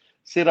we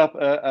set up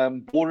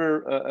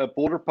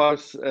border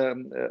posts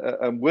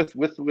with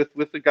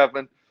the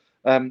government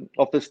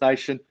of this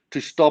nation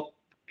to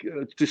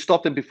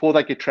stop them before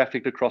they get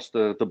trafficked across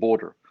the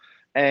border.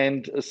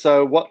 And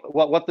so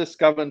what this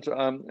government,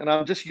 and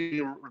I'm just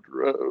using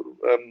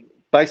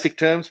basic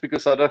terms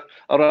because I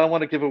don't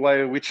want to give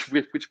away which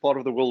part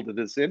of the world it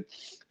is in,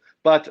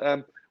 but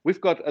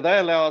they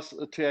allow us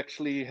to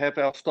actually have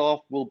our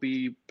staff will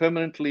be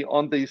permanently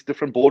on these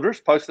different borders,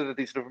 posted at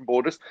these different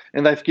borders,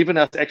 and they've given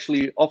us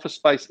actually office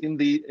space in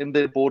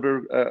their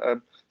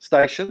border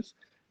stations.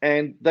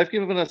 And they've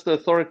given us the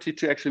authority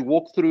to actually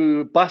walk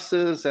through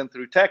buses and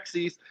through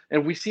taxis,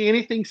 and if we see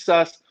anything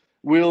sus,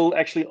 we'll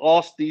actually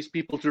ask these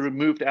people to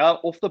remove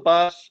off the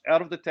bus,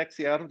 out of the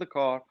taxi, out of the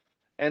car,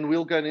 and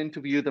we'll go and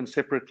interview them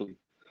separately.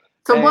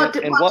 So what do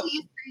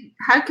you think?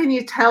 How can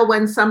you tell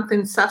when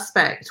something's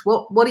suspect?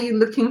 What are you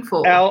looking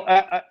for?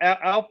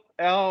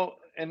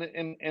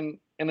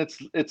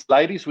 It's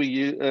ladies we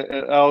use.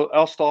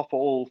 Our staff are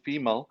all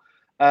female.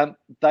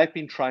 They've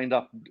been trained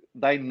up.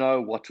 They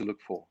know what to look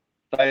for.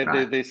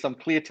 There's some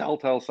clear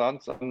telltale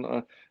signs.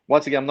 And,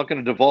 once again, I'm not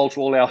going to divulge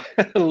all our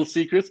little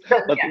secrets,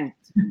 but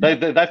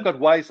they've got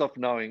ways of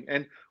knowing.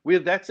 And we're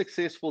that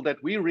successful that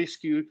we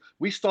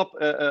stop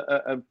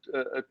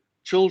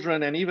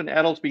children and even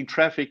adults being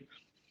trafficked.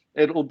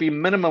 It'll be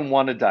minimum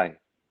one a day,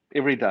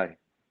 every day,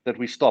 that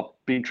we stop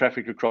being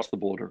trafficked across the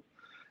border.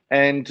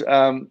 And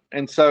so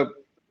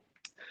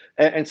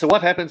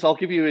what happens, I'll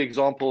give you an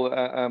example.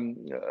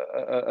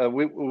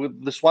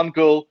 With this one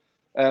girl,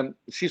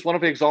 she's one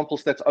of the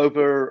examples that's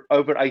over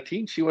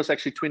 18. She was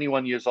actually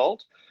 21 years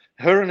old.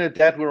 Her and her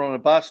dad were on a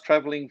bus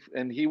traveling,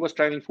 and he was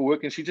traveling for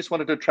work, and she just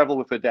wanted to travel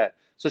with her dad.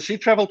 So she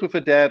traveled with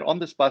her dad on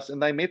this bus,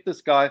 and they met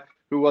this guy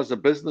who was a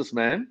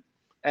businessman,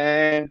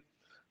 and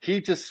he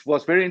just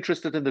was very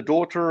interested in the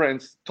daughter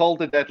and told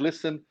the dad,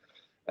 listen,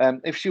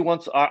 if she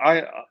wants,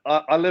 I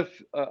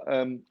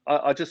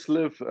just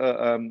live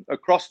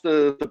across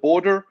the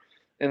border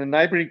in a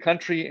neighboring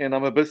country, and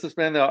I'm a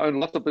businessman. I own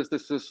lots of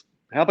businesses.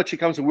 How about she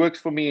comes and works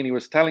for me? And he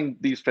was telling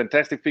these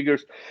fantastic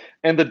figures.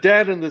 And the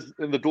dad and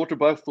the daughter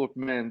both thought,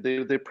 man,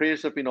 their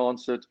prayers have been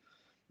answered.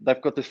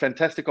 They've got this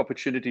fantastic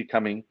opportunity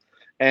coming.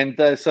 And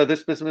so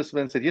this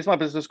businessman said, here's my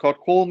business card.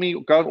 Call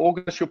me. Go and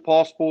organize your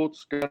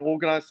passports. Go and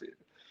organize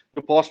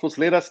your passports.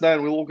 Let us know,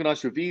 and we'll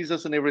organize your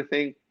visas and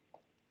everything.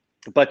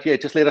 But yeah,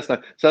 just let us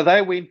know. So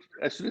they went,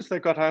 as soon as they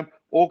got home,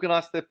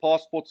 organized their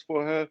passports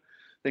for her,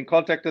 then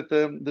contacted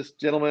this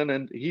gentleman,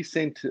 and he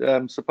sent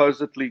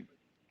supposedly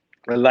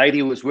a lady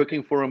who was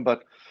working for him,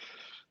 but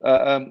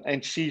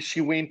and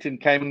she went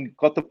and came and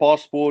got the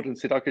passport and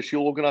said, okay,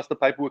 she'll organize the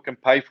paperwork and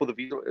pay for the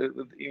visa,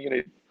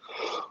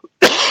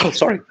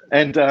 sorry,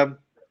 and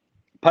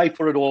pay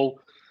for it all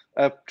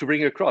to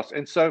bring her across.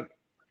 And so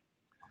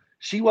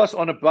she was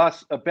on a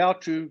bus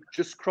about to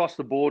just cross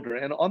the border,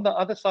 and on the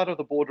other side of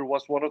the border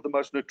was one of the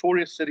most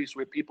notorious cities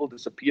where people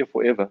disappear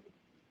forever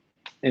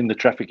in the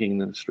trafficking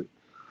industry.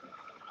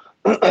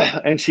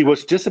 And she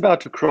was just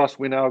about to cross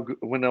when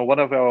one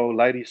of our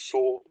ladies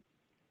saw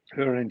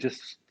her and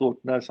just thought,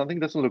 no, something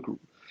just doesn't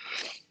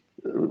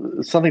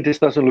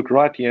look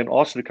right here, and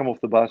asked her to come off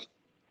the bus.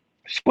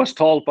 She was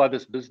told by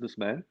this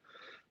businessman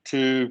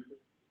to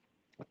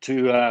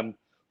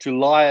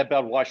lie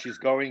about why she's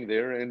going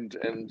there, and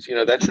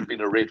that should have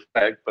been a red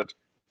flag. But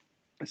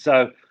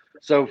so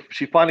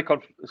she finally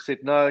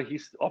said, no,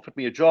 he's offered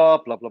me a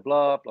job, blah blah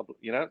blah blah blah.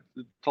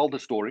 Told the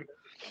story,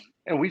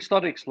 and we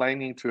started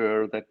explaining to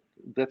her that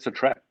that's a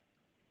trap.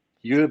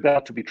 You're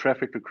about to be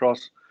trafficked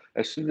across.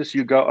 As soon as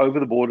you go over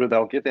the border,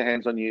 they'll get their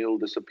hands on you. You'll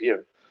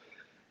disappear.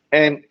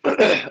 And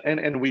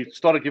and we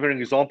started giving her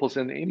examples.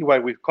 And anyway,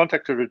 we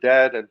contacted her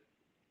dad, and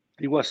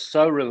he was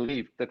so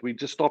relieved that we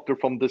just stopped her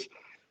from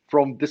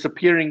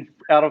disappearing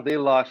out of their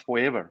lives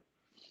forever.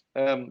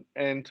 And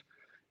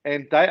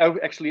they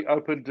actually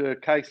opened a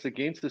case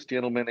against this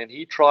gentleman, and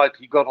he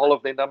got hold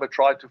of their number,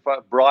 tried to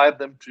bribe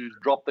them to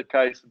drop the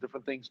case and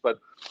different things, but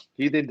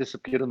he then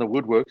disappeared in the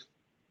woodworks.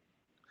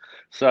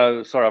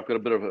 So sorry, I've got a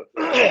bit of a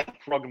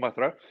frog in my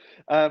throat.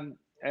 And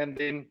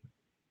then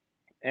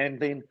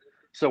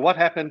so what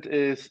happened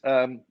is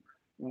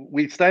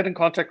we stayed in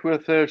contact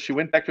with her. She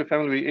went back to her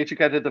family. We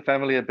educated the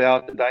family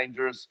about the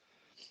dangers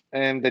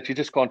and that you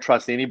just can't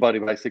trust anybody,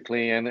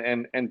 basically.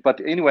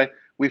 But anyway,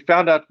 we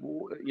found out,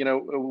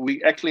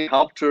 we actually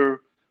helped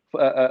her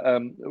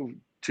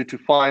to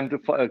find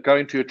go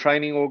into a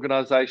training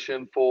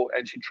organization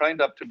and she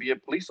trained up to be a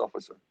police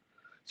officer.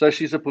 So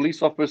she's a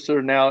police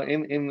officer now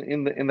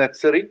in that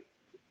city,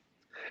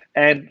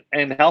 and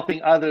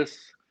helping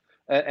others,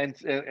 and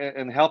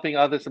helping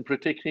others and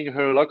protecting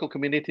her local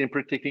community and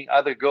protecting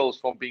other girls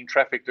from being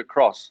trafficked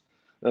across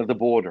the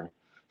border.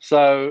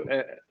 So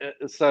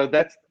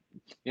that's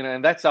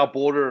and that's our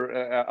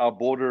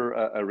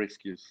border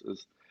rescues.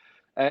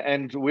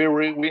 And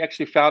we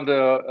actually found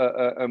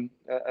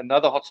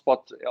another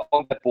hotspot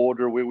on that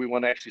border where we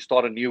want to actually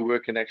start a new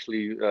work and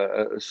actually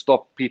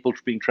stop people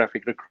being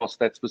trafficked across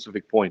that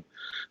specific point.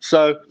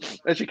 So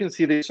as you can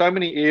see, there's so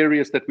many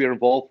areas that we're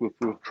involved with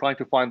trying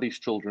to find these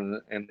children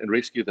and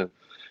rescue them.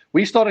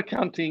 We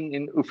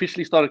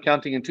officially started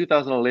counting in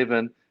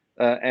 2011,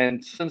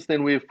 and since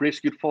then we've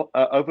rescued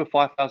over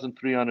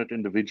 5,300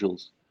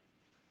 individuals.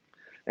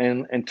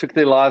 And took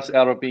their lives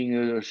out of being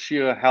a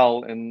sheer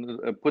hell and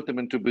put them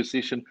into a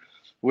position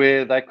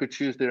where they could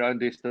choose their own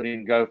destiny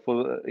and go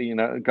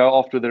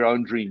after their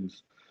own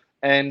dreams.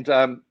 And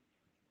so,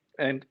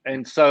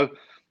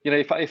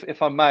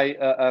 if I may,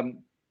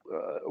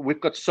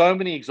 we've got so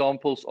many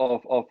examples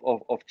of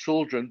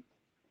children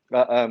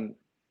that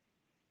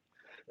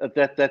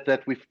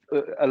we've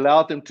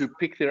allowed them to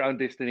pick their own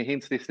destiny,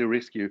 hence Destiny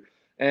Rescue.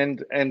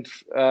 And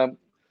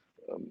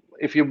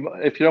if you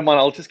don't mind,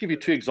 I'll just give you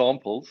two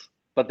examples.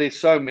 But there's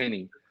so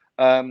many.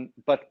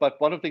 But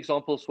one of the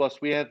examples was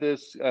we had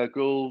this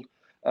girl,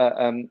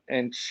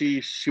 and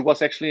she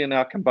was actually in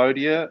our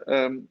Cambodia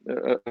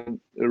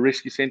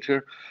rescue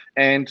center,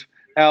 and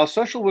our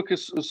social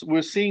workers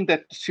were seeing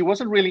that she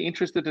wasn't really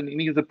interested in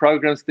any of the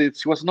programs. That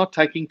she was not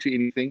taking to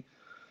anything.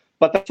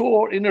 But they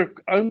saw in her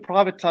own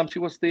private time she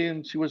was there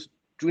and she was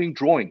doing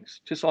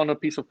drawings just on a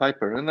piece of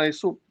paper, and they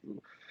saw.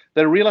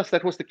 they realized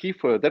that was the key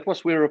for her. That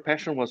was where her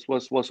passion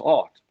was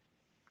art.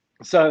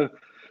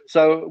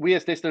 So we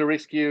as Destiny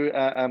Rescue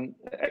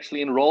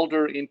actually enrolled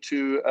her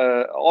into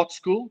art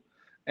school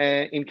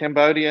in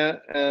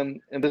Cambodia,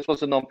 and this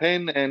was in Phnom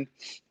Penh,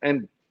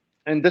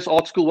 and this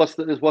art school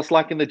was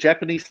like in the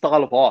Japanese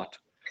style of art,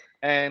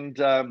 and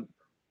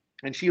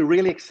she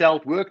really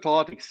excelled, worked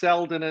hard,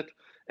 excelled in it.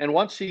 And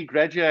once she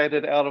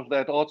graduated out of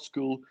that art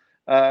school,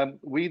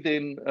 we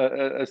then,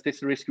 as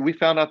Destiny Rescue, we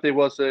found out there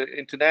was an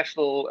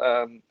international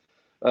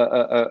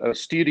a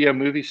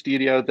movie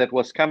studio that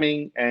was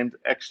coming and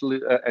actually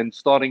and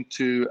starting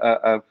to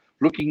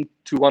looking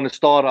to want to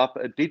start up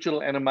a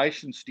digital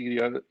animation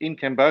studio in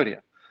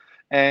Cambodia.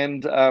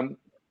 And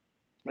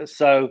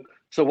so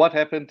what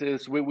happened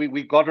is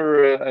we got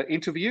her an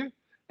interview,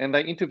 and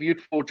they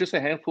interviewed for just a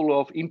handful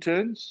of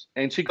interns,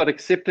 and she got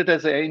accepted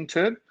as an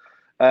intern.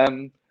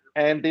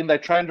 And then they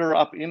trained her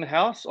up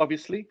in-house,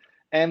 obviously.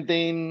 And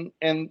then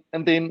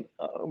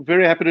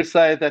very happy to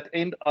say that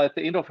at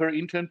the end of her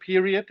intern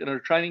period and her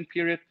training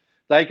period,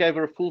 they gave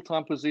her a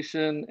full-time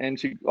position, and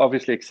she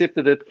obviously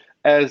accepted it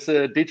as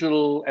a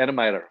digital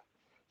animator.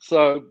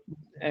 So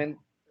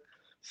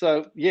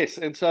yes,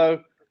 and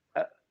so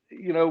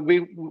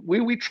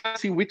we try to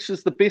see which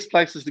is the best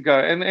places to go,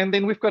 and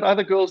then we've got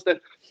other girls that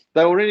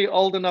they're already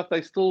old enough,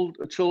 they still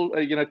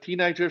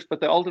teenagers,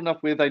 but they're old enough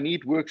where they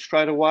need work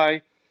straight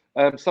away.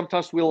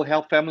 Sometimes we'll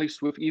help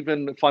families with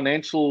even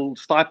financial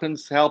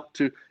stipends, help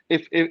to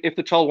if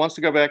the child wants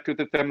to go back to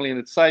the family and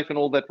it's safe and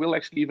all that, we'll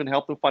actually even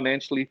help them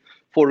financially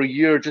for a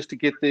year just to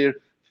get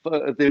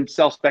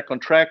themselves back on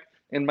track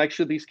and make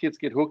sure these kids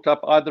get hooked up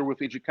either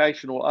with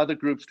education or other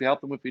groups to help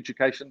them with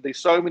education. There's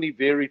so many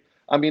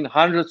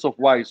hundreds of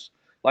ways.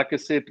 Like I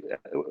said,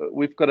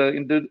 we've got an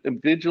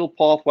individual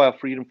pathway of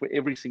freedom for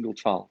every single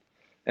child.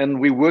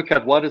 And we work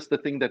out what is the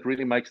thing that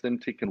really makes them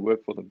tick and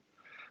work for them.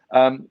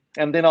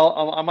 And then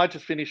I might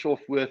just finish off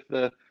with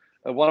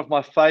one of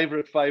my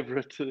favorite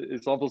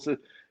examples.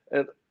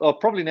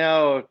 Probably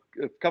now,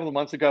 a couple of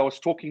months ago, I was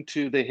talking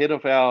to the head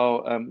of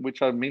our,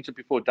 which I mentioned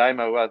before,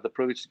 Damo, the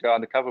privilege to go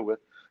undercover with.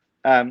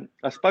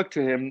 I spoke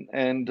to him,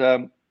 and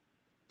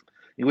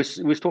he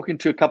was talking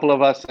to a couple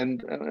of us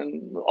and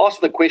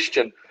asked the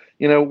question,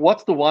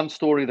 what's the one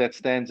story that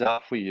stands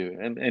out for you?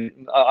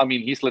 And I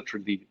mean, he's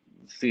literally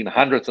seen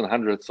hundreds and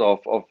hundreds of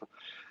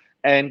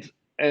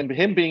and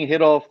him being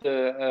head of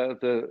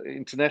the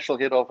international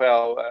head of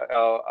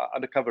our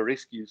undercover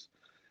rescues,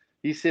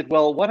 he said,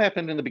 well, what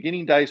happened in the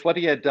beginning days, what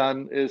he had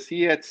done is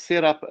he had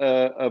set up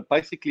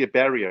basically a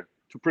barrier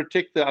to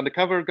protect the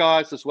undercover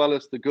guys as well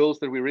as the girls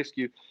that we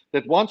rescue,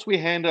 that once we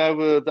hand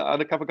over, the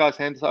undercover guys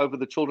hands over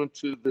the children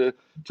to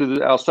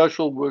our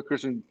social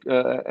workers and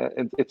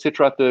et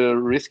cetera at the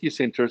rescue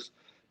centers,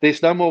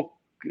 there's no more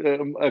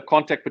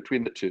contact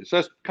between the two. So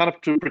it's kind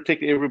of to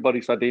protect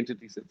everybody's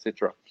identities, et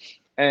cetera.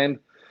 And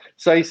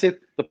so he said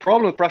the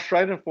problem,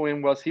 frustrating for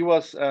him was he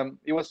was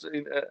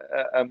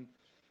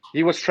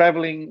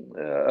traveling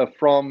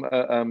from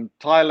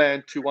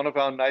Thailand to one of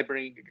our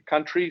neighboring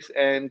countries,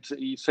 and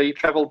he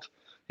traveled.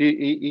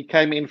 He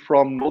came in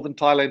from northern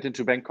Thailand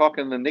into Bangkok,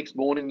 and the next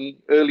morning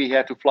early he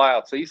had to fly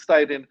out. So he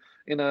stayed in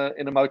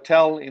a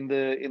motel in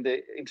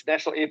the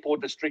international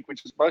airport district,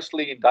 which is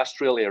mostly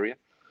industrial area.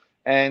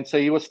 And so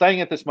he was staying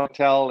at this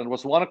motel, and it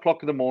was 1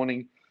 o'clock in the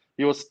morning.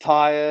 He was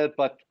tired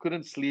but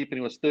couldn't sleep, and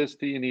he was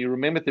thirsty, and he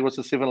remembered there was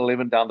a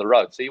 7-Eleven down the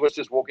road. So he was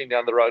just walking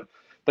down the road,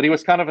 but he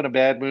was kind of in a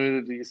bad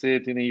mood. He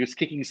said, he was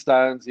kicking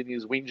stones, and he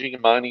was whinging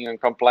and moaning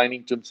and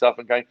complaining to himself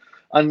and going,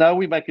 I know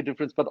we make a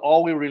difference, but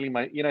are we really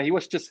he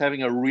was just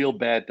having a real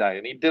bad day,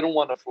 and he didn't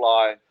want to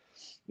fly.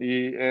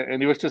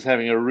 And he was just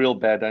having a real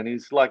bad day. And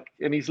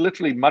he's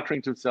literally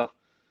muttering to himself,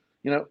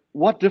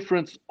 what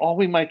difference are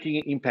we making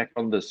an impact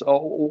on this?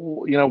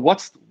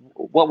 What's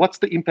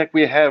the impact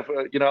we have?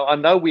 I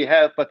know we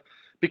have, but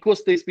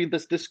because there's been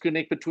this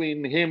disconnect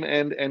between him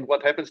and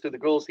what happens to the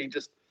girls, he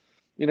just,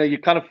 you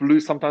kind of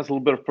lose sometimes a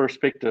little bit of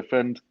perspective.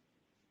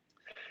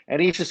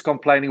 And he's just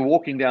complaining,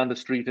 walking down the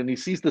street, and he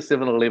sees the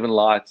 7-Eleven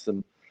lights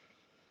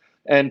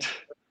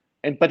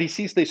but he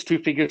sees these two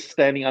figures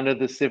standing under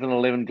the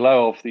 7-Eleven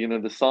glow of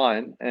the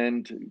sign,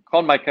 and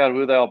can't make out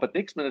who they are. But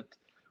next minute,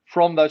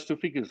 from those two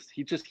figures,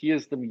 he just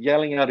hears them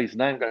yelling out his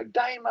name, going,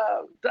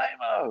 Damo,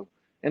 Damo.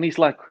 And he's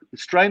like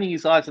straining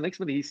his eyes. The next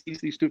minute, he sees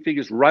these two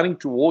figures running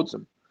towards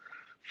him,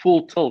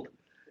 full tilt.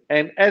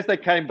 And as they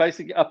came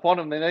basically upon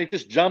him, then they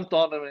just jumped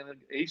on him, and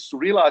he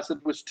realized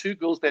it was two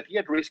girls that he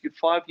had rescued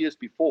 5 years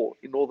before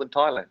in northern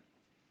Thailand,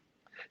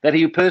 that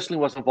he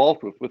personally was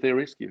involved with their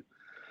rescue.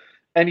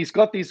 And he's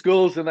got these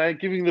girls, and they're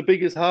giving the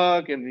biggest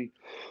hug, and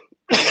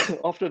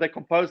after they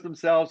compose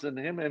themselves and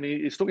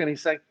he's talking, and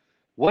he's saying,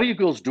 what are you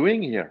girls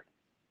doing here?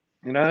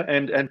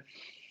 And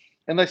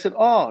they said,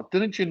 oh,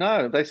 didn't you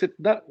know? They said,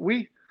 no,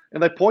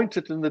 and they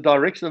pointed in the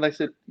direction, and they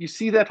said, you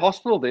see that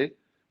hospital there?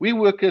 We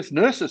work as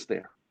nurses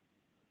there.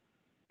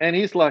 And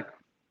he's like,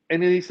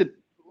 and he said,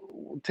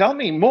 tell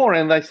me more.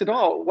 And they said,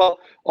 oh, well,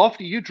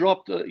 after you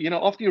dropped,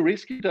 after you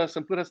rescued us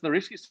and put us in the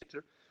rescue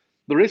center,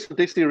 the rest of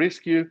Destiny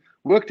Rescue,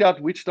 worked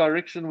out which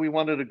direction we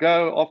wanted to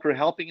go after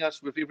helping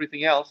us with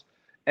everything else,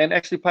 and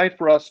actually paid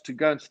for us to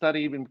go and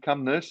study and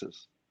become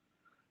nurses.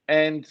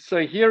 And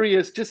so here he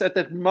is, just at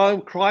that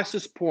moment,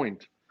 crisis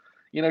point,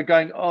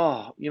 going,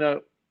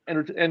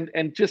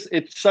 and just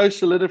it's so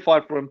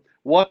solidified for him.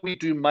 What we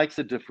do makes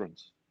a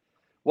difference.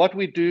 What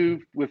we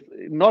do with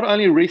not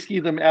only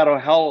rescue them out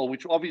of hell,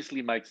 which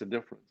obviously makes a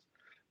difference,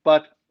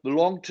 but the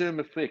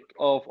long-term effect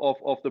of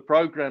the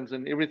programs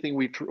and everything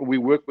we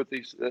work with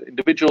these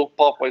individual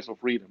pathways of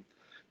freedom,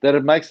 that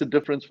it makes a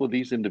difference for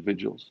these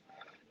individuals.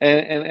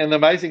 And the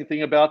amazing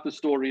thing about the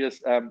story is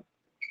that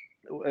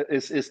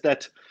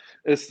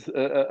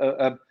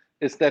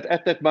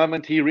at that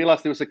moment he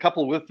realized there was a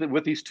couple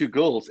with these two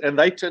girls, and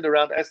they turned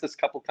around as this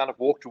couple kind of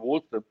walked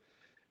towards them,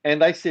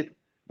 and they said,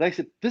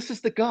 this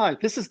is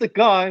the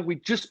guy we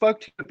just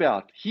spoke to you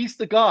about. He's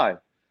the guy.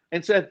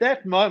 And so at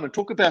that moment,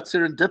 talk about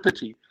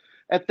serendipity.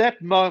 At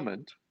that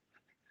moment,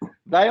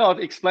 they are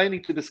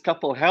explaining to this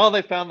couple how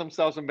they found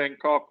themselves in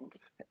Bangkok,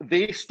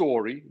 their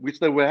story, which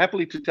they were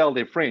happily to tell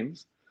their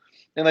friends.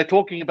 And they're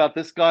talking about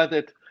this guy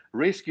that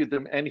rescued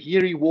them. And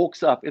here he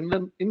walks up in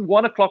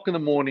 1 o'clock in the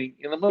morning,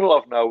 in the middle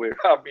of nowhere.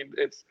 I mean,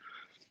 it's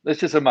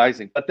just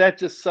amazing. But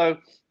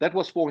that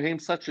was for him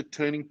such a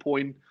turning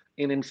point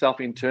in himself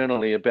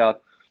internally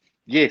about,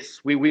 yes,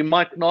 we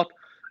might not,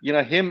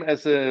 him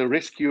as a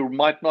rescuer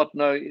might not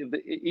know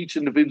each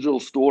individual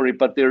story,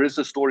 but there is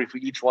a story for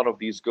each one of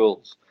these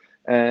girls.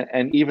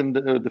 And even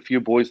the few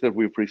boys that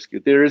we've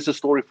rescued, there is a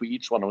story for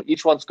each one of them.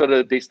 Each one's got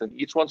a destiny.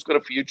 Each one's got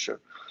a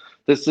future.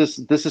 This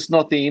is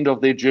not the end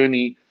of their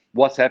journey,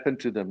 what's happened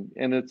to them.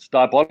 And it's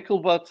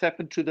diabolical what's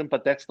happened to them,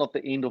 but that's not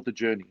the end of the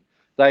journey.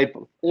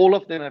 All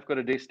of them have got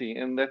a destiny,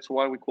 and that's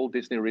why we call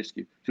Destiny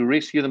Rescue, to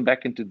rescue them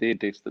back into their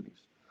destinies.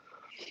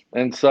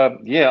 And so,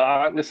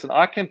 listen,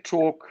 I can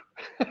talk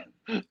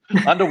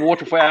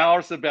underwater for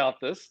hours about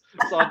this,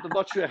 so I'm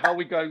not sure how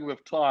we're going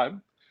with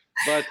time.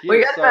 But yeah,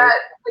 we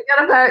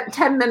got about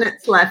 10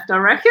 minutes left, I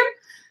reckon.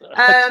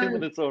 10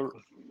 minutes or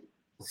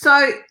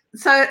so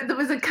there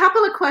was a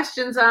couple of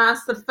questions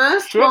asked. The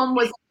first one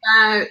was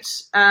about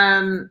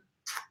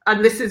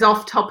and this is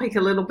off topic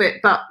a little bit,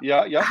 but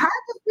how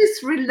does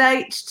this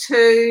relate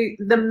to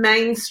the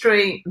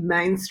mainstream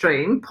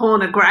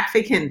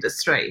pornographic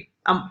industry?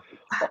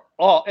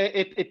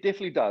 It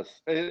definitely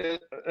does.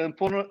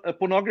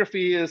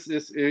 Pornography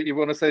is you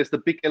want to say, it's the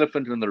big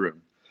elephant in the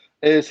room.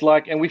 It's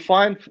like, and we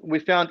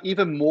found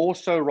even more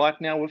so right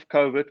now with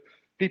COVID.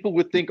 People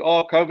would think,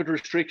 COVID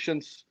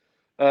restrictions,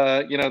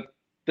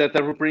 that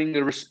they would bring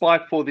a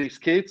respite for these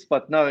kids,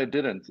 but no, it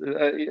didn't.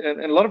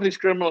 And a lot of these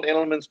criminal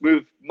elements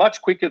move much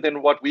quicker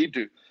than what we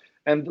do,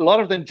 and a lot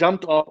of them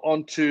jumped up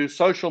onto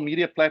social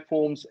media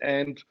platforms,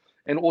 and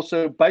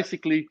also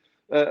basically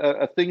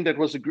a thing that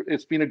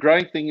it's been a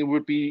growing thing. It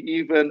would be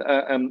even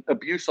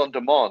abuse on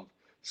demand.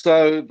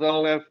 So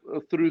they'll have,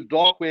 through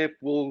dark web,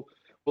 will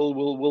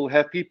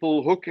have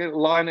people hook a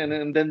line,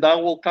 and then they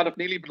will kind of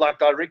nearly like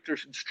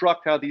directors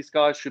instruct how these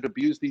guys should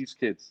abuse these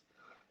kids.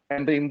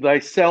 And then they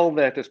sell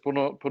that as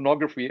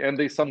pornography. And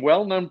there's some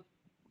well-known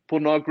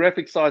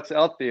pornographic sites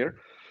out there,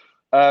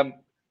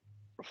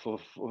 for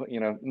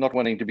not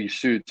wanting to be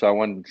sued, so I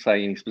won't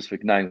say any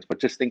specific names,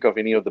 but just think of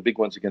any of the big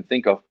ones you can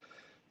think of,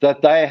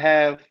 that they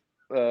have,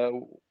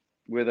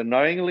 whether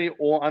knowingly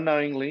or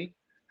unknowingly,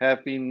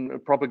 have been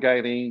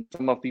propagating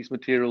some of these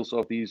materials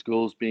of these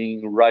girls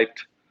being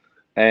raped,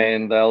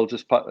 and they'll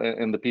just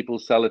and the people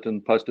sell it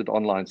and post it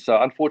online.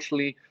 So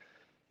unfortunately,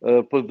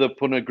 the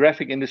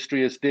pornographic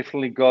industry has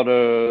definitely got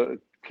a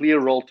clear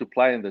role to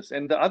play in this.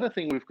 And the other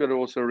thing we've got to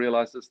also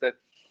realize is that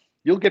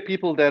you'll get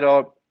people that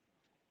are,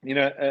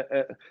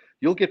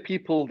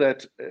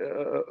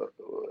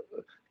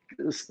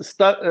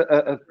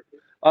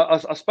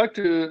 I spoke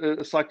to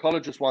a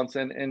psychologist once,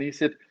 and he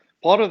said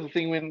part of the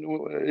thing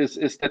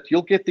is that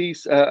you'll get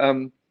these,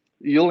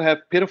 you'll have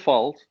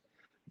pedophiles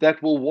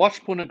that will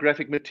watch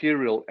pornographic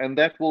material, and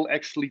that will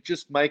actually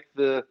just make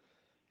the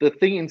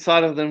thing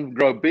inside of them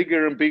grow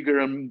bigger and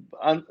bigger, and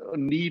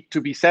need to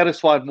be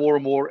satisfied more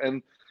and more,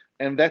 and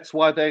that's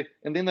why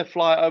then they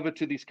fly over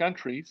to these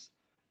countries,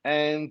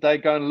 and they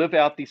go and live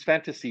out these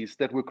fantasies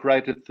that were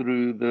created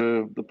through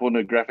the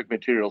pornographic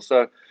material.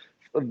 So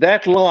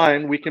that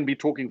line, we can be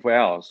talking for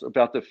hours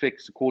about the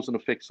cause and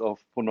effects of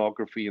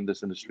pornography in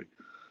this industry.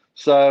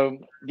 So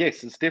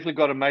yes, it's definitely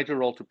got a major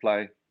role to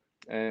play,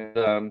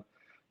 and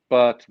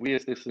but we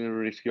as Destiny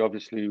Rescue,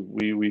 obviously,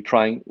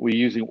 we're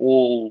using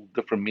all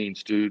different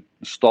means to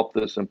stop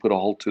this and put a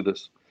halt to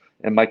this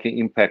and make an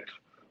impact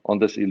on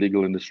this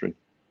illegal industry.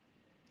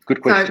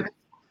 Good question. So,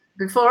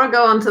 before I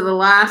go on to the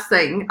last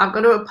thing, I've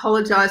got to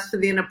apologise for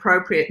the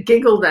inappropriate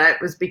giggle there.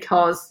 It was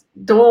because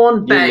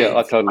Dawn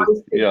Bates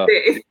posted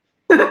this.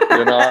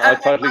 I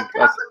totally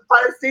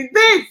posted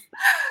this.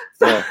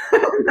 So,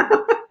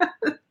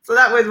 so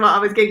that was what I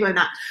was giggling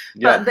at.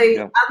 But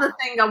the other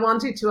thing I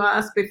wanted to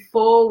ask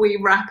before we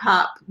wrap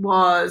up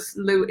was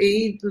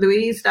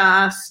Louise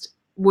asked,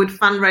 would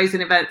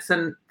fundraising events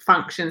and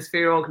functions for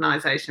your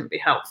organisation be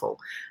helpful?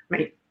 I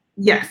mean,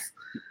 yes.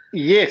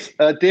 Yes,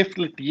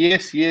 definitely.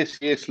 Yes,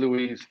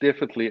 Louise,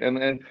 definitely.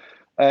 And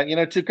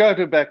to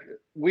go back,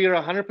 we are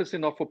a 100%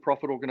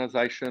 not-for-profit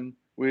organization.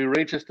 We're a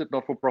registered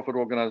not-for-profit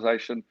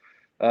organization,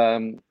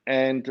 and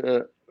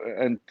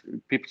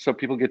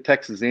people get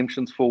tax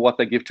exemptions for what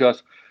they give to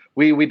us.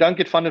 We don't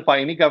get funded by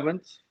any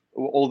governments,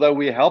 although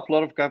we help a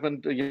lot of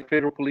government,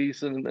 federal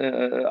police and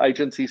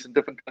agencies in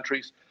different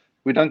countries.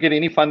 We don't get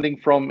any funding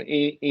from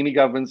any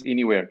governments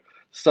anywhere.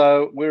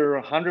 So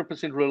we're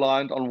 100%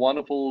 reliant on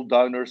wonderful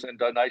donors and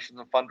donations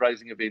and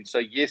fundraising events. So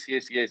yes,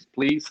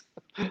 please.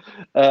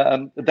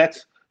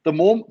 That's the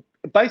more,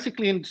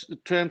 basically in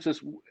terms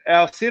is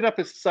our setup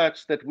is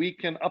such that we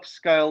can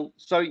upscale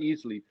so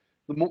easily.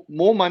 The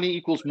more money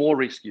equals more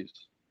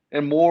rescues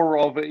and more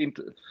of it.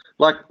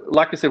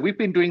 Like I said, we've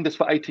been doing this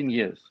for 18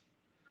 years.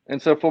 And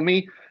so for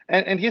me,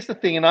 and here's the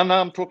thing, and I know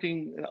I'm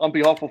talking on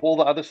behalf of all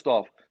the other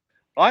staff.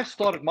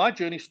 My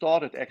journey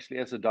started actually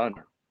as a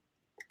donor.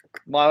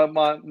 My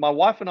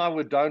wife and I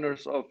were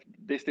donors of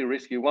Destiny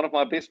Rescue. One of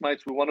my best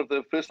mates were one of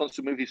the first ones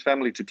to move his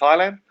family to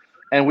Thailand,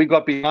 and we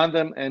got behind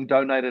them and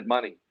donated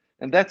money.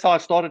 And that's how I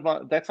started.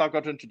 That's how I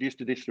got introduced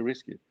to Destiny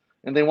Rescue.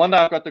 And then one day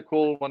I got the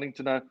call wanting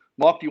to know,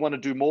 Mark, do you want to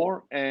do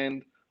more?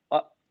 And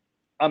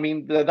I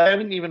mean, they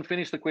haven't even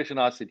finished the question.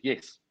 I said,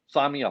 yes,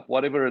 sign me up,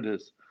 whatever it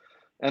is.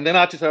 And then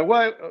I just said,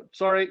 well,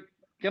 sorry,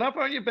 can I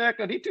phone you back?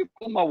 I need to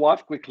call my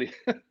wife quickly.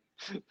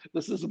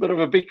 This is a bit of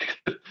a big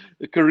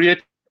career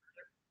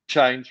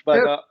change,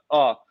 but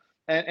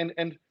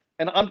and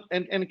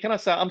can I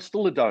say I'm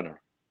still a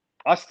donor?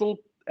 I still,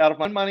 out of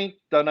my money,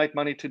 donate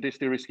money to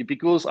Destiny Rescue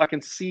because I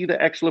can see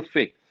the actual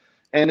effect,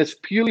 and it's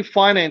purely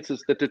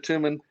finances that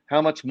determine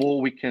how much more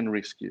we can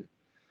rescue.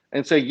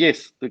 And so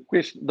yes, the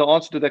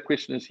answer to that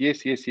question is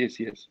yes.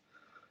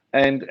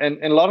 And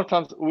a lot of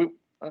times we,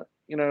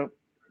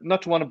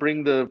 not to want to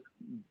bring the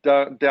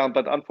down,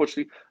 but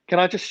unfortunately, can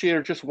I just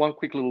share just one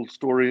quick little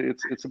story?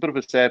 It's a bit of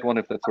a sad one,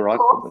 if that's all right.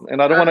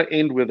 And I don't want to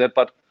end with that,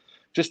 but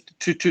just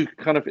to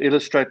kind of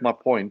illustrate my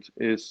point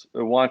is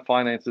why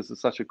finances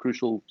is such a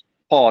crucial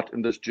part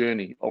in this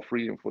journey of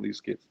freedom for these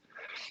kids.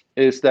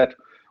 Is that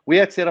we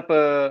had set up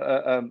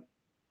a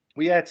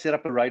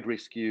raid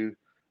rescue,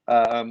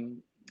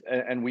 and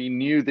we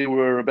knew there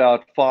were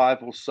about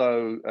 5 or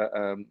so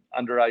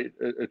underage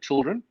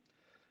children,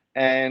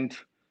 and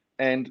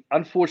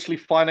unfortunately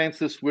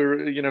finances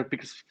were,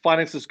 because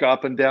finances go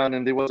up and down,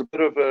 and there was a bit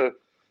of a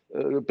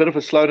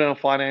slowdown of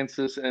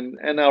finances,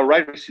 and our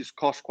raid rescues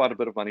cost quite a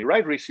bit of money.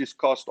 Raid rescues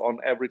cost on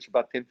average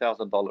about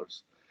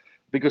 $10,000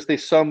 because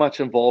there's so much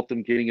involved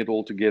in getting it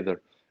all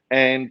together.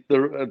 And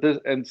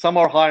and some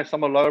are higher,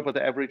 some are lower, but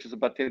the average is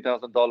about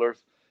 $10,000.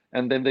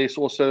 And then there's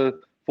also,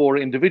 for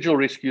individual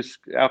rescues,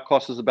 our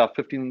cost is about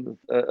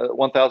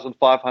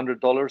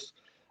 $1,500.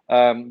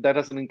 That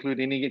doesn't include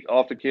any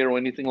aftercare or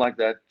anything like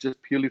that,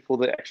 just purely for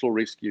the actual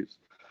rescues.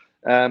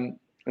 And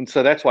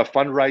so that's why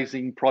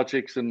fundraising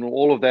projects and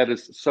all of that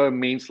is so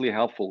immensely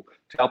helpful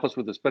to help us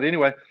with this. But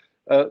anyway,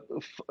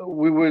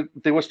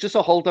 there was just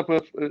a holdup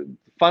of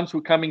funds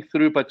were coming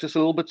through, but just a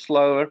little bit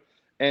slower.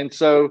 And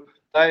so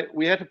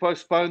we had to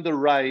postpone the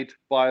raid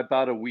by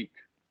about a week,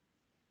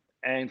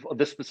 and for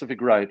this specific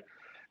raid.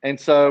 And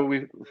so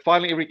we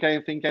finally,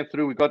 everything came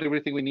through. We got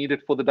everything we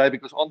needed for the day,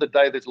 because on the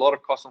day there's a lot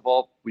of costs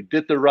involved. We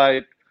did the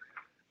raid,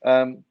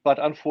 but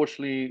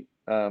unfortunately,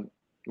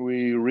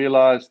 we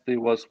realized there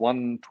was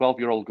one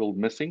 12-year-old girl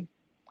missing.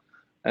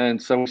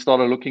 And so we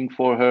started looking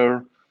for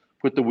her,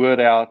 put the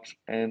word out,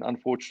 and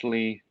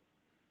unfortunately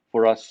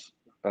for us,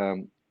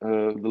 the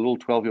little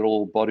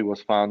 12-year-old body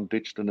was found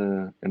ditched in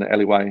an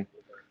alleyway.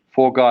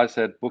 4 guys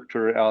had booked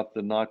her out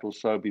the night or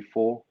so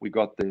before we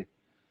got there,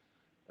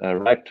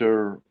 raped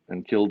her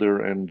and killed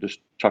her, and just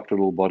chucked her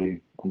little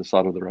body on the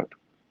side of the road.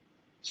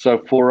 So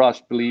for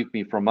us, believe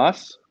me, from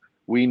us,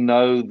 we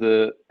know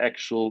the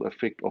actual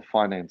effect of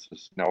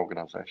finances in our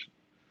organization.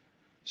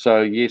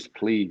 So yes,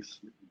 please.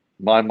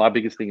 My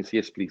biggest thing is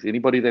yes, please.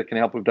 Anybody that can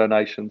help with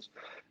donations.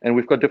 And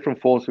we've got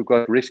different forms. We've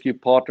got rescue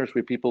partners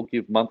where people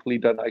give monthly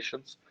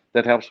donations.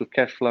 That helps with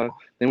cash flow.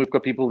 Then we've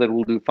got people that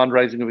will do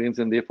fundraising events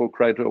and therefore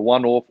create a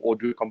one-off or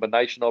do a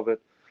combination of it.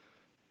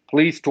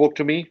 Please talk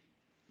to me.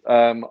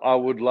 I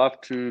would love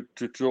to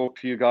talk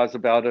to you guys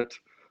about it.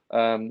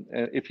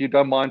 If you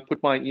don't mind,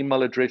 put my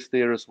email address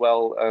there as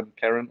well,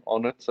 Karen,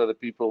 on it, so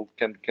that people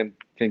can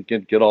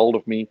get hold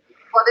of me.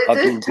 What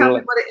is it? Tell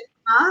me what it is,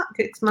 Mark.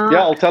 It's Mark.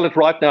 Yeah, I'll tell it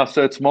right now.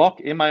 So it's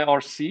Mark,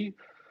 M-A-R-C.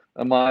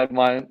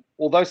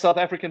 Although South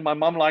African, my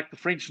mum liked the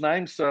French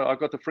name, so I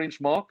got the French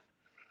Mark.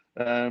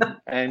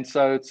 And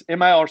so it's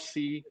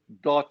marc.nous,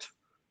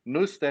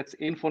 that's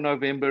N for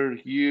November,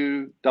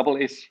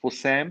 U-S-S for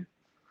Sam,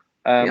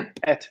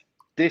 at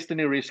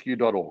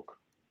destinyrescue.org.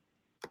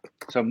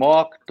 So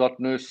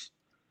marc.nous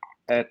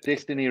at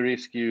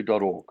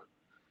destinyrescue.org.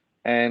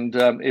 And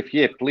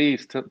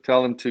please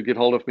tell them to get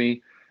hold of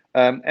me.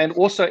 And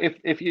also,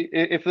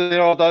 if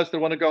there are those that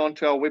want to go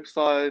onto our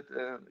website,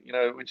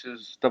 which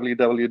is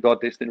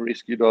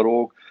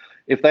www.destinyrescue.org,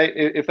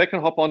 if they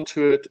can hop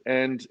onto it,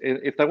 and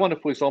if they want to,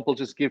 for example,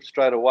 just give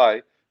straight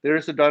away, there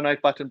is a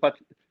donate button. But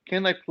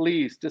can they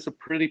please, just a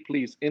pretty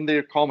please, in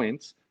their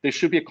comments, there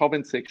should be a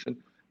comment section,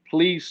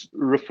 please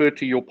refer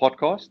to your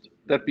podcast.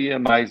 That'd be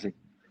amazing.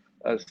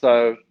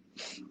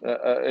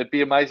 It'd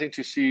be amazing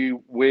to see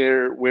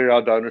where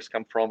our donors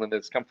come from, and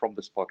it's come from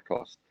this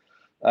podcast.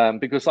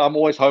 Because I'm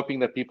always hoping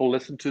that people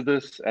listen to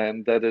this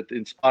and that it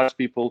inspires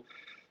people.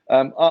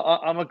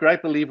 I'm a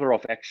great believer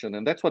of action,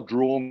 and that's what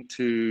drew me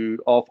to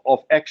of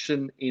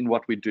action in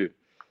what we do.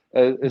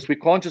 Is we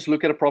can't just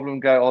look at a problem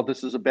and go, oh,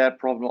 this is a bad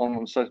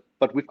problem.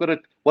 But we've got to.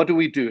 What do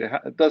we do?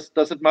 Does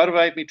it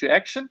motivate me to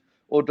action,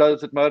 or do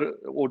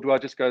I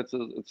just go,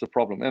 it's a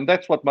problem? And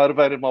that's what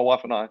motivated my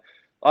wife and I.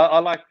 I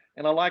like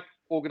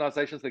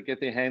organizations that get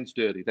their hands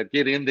dirty, that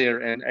get in there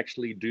and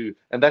actually do,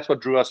 and that's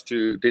what drew us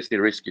to Destiny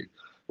Rescue.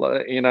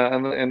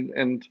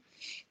 And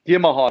hear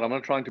my heart. I'm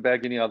not trying to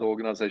bag any other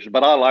organization,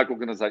 but I like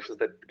organizations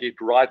that get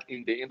right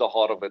in the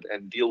heart of it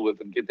and deal with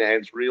and get their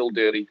hands real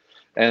dirty,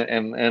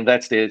 and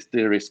that's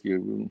their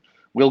rescue.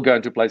 We'll go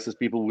into places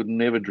people would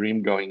never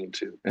dream going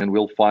into, and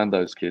we'll find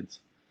those kids,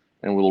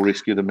 and we'll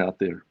rescue them out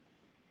there.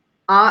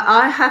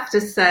 I have to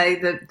say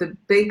that the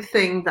big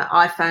thing that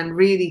I found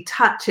really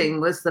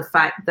touching was the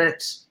fact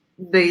that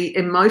the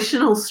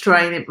emotional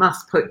strain it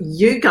must put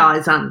you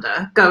guys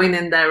under, going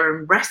in there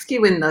and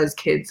rescuing those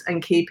kids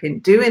and keeping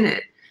doing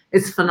it,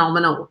 is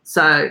phenomenal.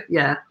 So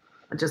yeah,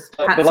 I just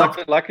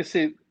like I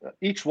said,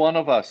 each one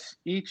of us,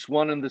 each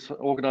one in this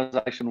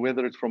organization,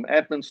 whether it's from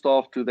admin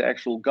staff to the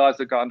actual guys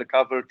that go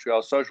undercover to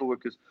our social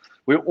workers,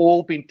 we've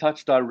all been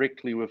touched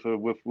directly with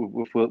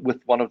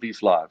one of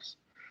these lives.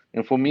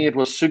 And for me, it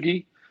was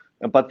Sugi,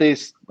 but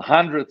there's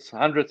hundreds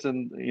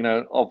and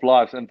of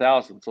lives and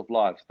thousands of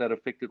lives that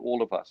affected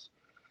all of us.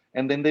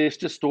 And then there's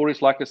just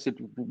stories, like I said,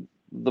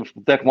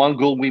 that one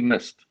girl we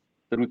missed,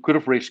 that we could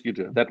have rescued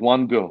her, that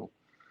one girl.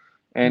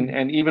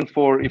 And even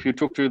if you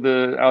talk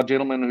to our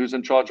gentleman who's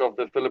in charge of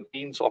the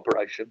Philippines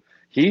operation,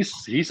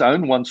 his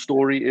own one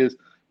story is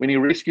when he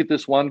rescued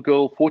this one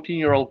girl,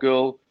 14-year-old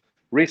girl,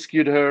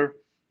 rescued her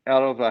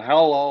out of a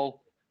hellhole.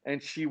 And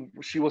she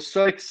was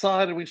so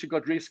excited when she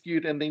got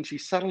rescued, and then she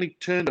suddenly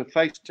her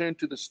face turned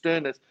to the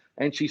sternest,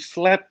 and she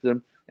slapped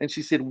them, and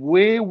she said,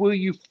 "Where were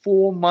you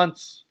 4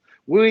 months?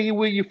 Where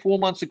were you 4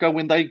 months ago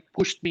when they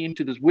pushed me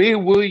into this? Where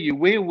were you?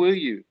 Where were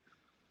you?"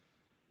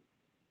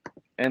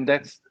 And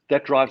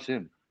that drives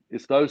him.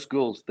 It's those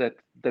girls that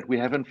we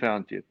haven't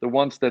found yet, the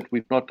ones that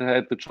we've not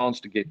had the chance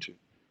to get to,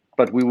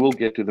 but we will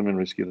get to them and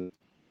rescue them.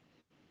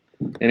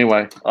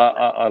 Anyway,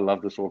 I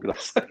love this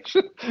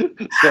organization.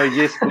 So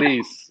yes,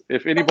 please,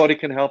 if anybody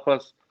can help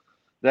us,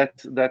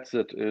 that's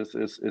it.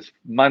 Is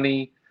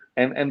money,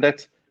 and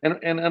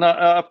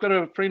I've got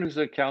a friend who's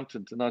an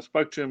accountant, and I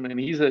spoke to him, and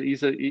he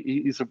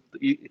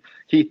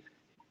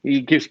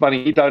gives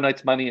money, he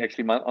donates money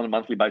actually on a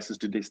monthly basis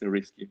to Destiny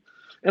Rescue.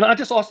 And I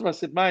just asked him, I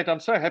said, "Mate, I'm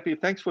so happy.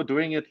 Thanks for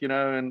doing it,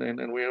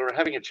 and we were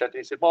having a chat."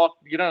 He said, "Mark,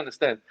 you don't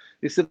understand."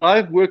 He said,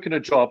 "I work in a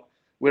job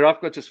where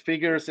I've got just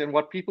figures and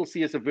what people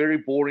see as a very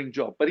boring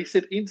job. But," he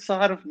said,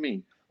 "inside of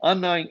me,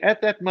 I'm knowing at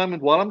that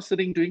moment while I'm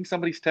sitting doing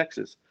somebody's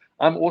taxes,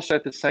 I'm also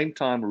at the same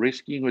time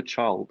rescuing a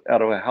child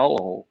out of a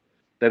hellhole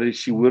that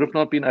she would have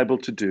not been able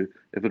to do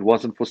if it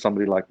wasn't for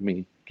somebody like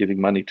me giving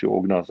money to an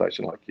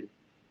organization like you."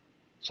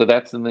 So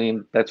that's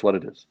what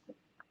it is.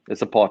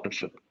 It's a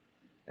partnership.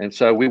 And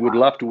so we would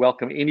love to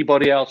welcome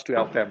anybody else to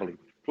our family.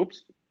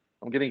 Oops.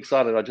 I'm getting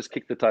excited. I just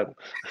kicked the table.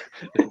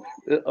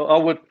 I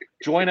would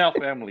join our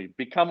family,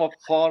 become a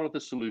part of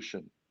the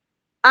solution.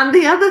 And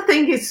the other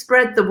thing is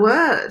spread the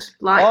word.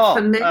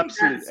 For me,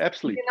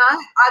 absolutely.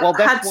 I've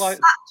had such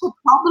a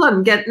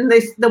problem getting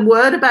the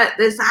word about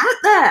this out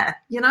there.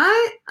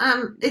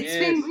 It's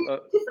been really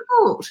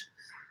difficult.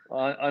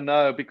 I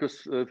know,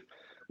 because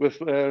with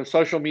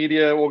social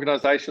media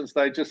organizations,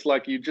 they just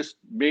you just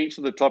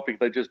mention the topic,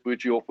 they just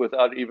boot you off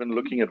without even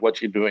looking at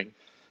what you're doing.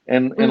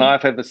 And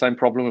I've had the same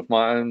problem with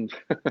my own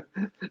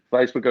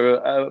Facebook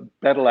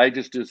battle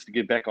ages just to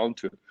get back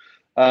onto it.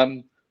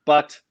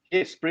 But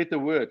yes, spread the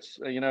words.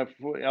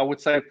 I would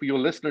say for your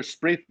listeners,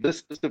 spread this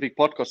specific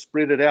podcast,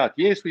 spread it out.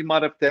 Yes, we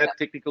might have had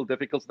technical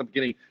difficulties in the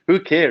beginning. Who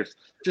cares?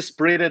 Just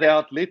spread it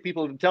out. Let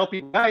people and tell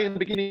people, hey, in the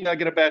beginning I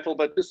get a battle,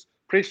 but just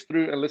press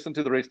through and listen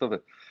to the rest of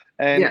it.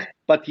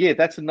 But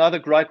that's another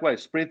great way.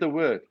 Spread the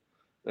word.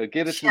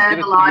 Get it to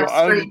your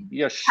own.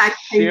 Yeah,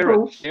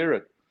 share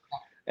it.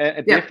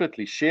 And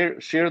definitely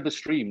share the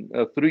stream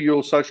through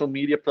your social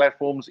media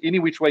platforms, any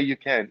which way you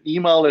can.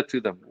 Email it to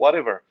them,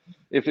 whatever.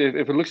 If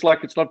it looks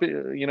like it's not,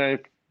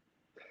 if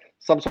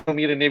some social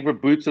media never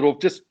boots it off,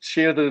 just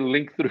share the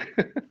link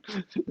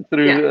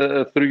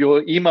through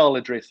your email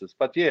addresses.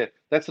 But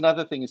that's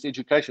another thing, is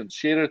education.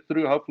 Share it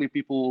through. Hopefully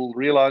people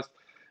realize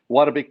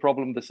what a big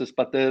problem this is,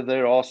 but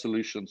there are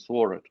solutions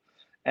for it.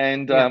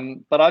 And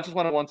but I just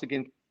want to once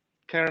again,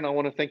 Karen, I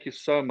want to thank you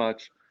so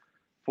much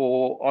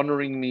for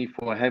honoring me,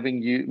 for having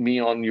me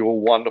on your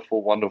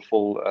wonderful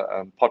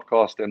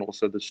podcast and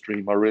also the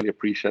stream. I really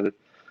appreciate it.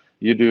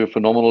 You do a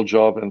phenomenal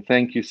job, and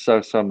thank you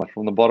so much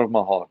from the bottom of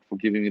my heart for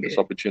giving me this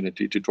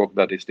opportunity to talk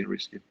about Destiny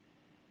Rescue.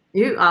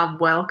 You are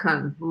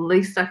welcome.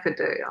 Least I could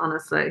do,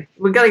 honestly.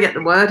 We've got to get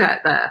the word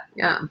out there.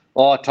 Yeah.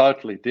 Oh,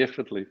 totally,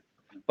 definitely.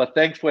 But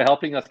thanks for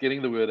helping us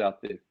getting the word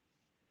out there.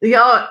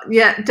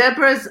 Yeah.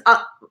 Deborah's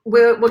up.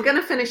 We're going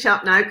to finish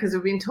up now because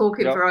we've been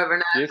talking for over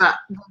an hour. Yes.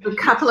 But a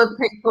couple of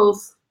people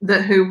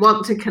who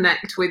want to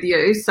connect with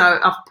you. So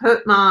I've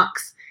put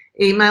Mark's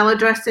email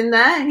address in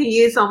there.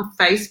 He is on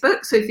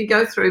Facebook. So if you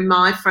go through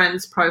my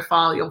friend's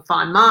profile, you'll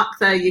find Mark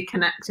there. You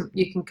can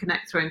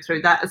connect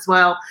through that as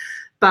well.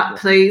 But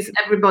please,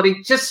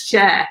 everybody, just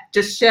share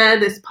this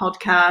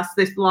podcast,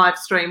 this live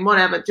stream,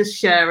 whatever, just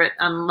share it.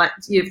 And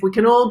if we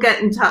can all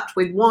get in touch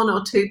with 1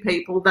 or 2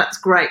 people, that's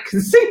great,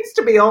 because it seems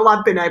to be all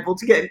I've been able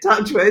to get in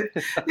touch with.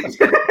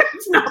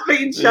 It's not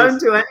being shown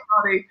to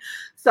anybody.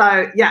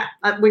 So, yeah,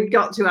 we've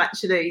got to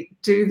actually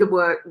do the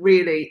work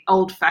really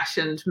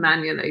old-fashioned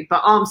manually.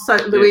 But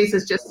Louise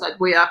has just said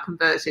we are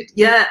converted.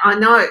 Yeah, I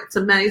know. It's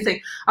amazing.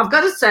 I've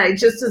got to say,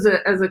 just as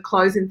a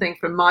closing thing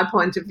from my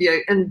point of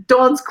view, and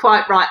Dawn's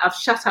quite right, I've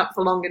shut up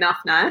for long enough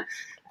now.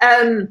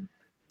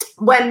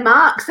 When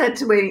Mark said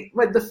to me,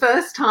 when the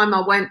first time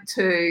I went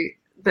to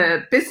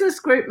the business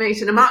group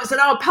meeting, and Mark said,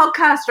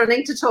 podcaster, I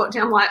need to talk to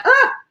you. I'm like,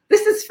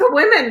 this is for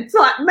women. It's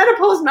like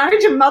menopause,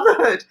 marriage and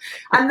motherhood.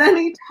 And then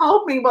he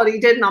told me what he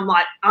did, and I'm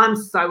like, I'm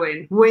so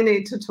in. We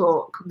need to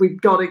talk.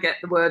 We've got to get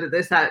the word of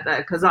this out there,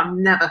 because I've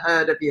never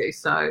heard of you.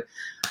 So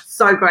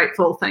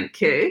grateful. Thank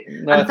you.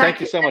 No, and thank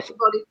you so much,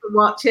 everybody, for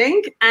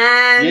watching.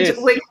 And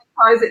we can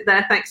close it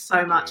there. Thanks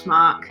so much,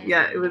 Mark.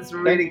 Yeah, it was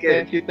really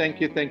good. Thank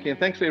you. And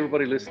thanks for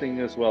everybody listening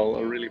as well. I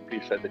really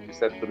appreciate that you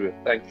sat through it.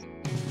 Thanks.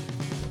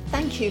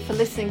 Thank you for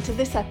listening to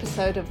this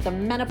episode of the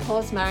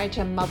Menopause, Marriage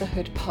and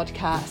Motherhood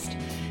podcast.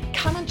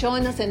 Come and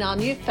join us in our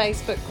new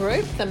Facebook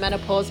group, the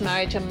Menopause,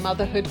 Marriage and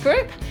Motherhood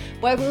group,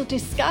 where we'll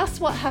discuss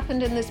what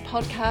happened in this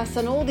podcast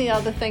and all the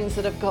other things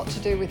that have got to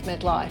do with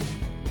midlife.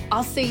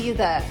 I'll see you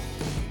there.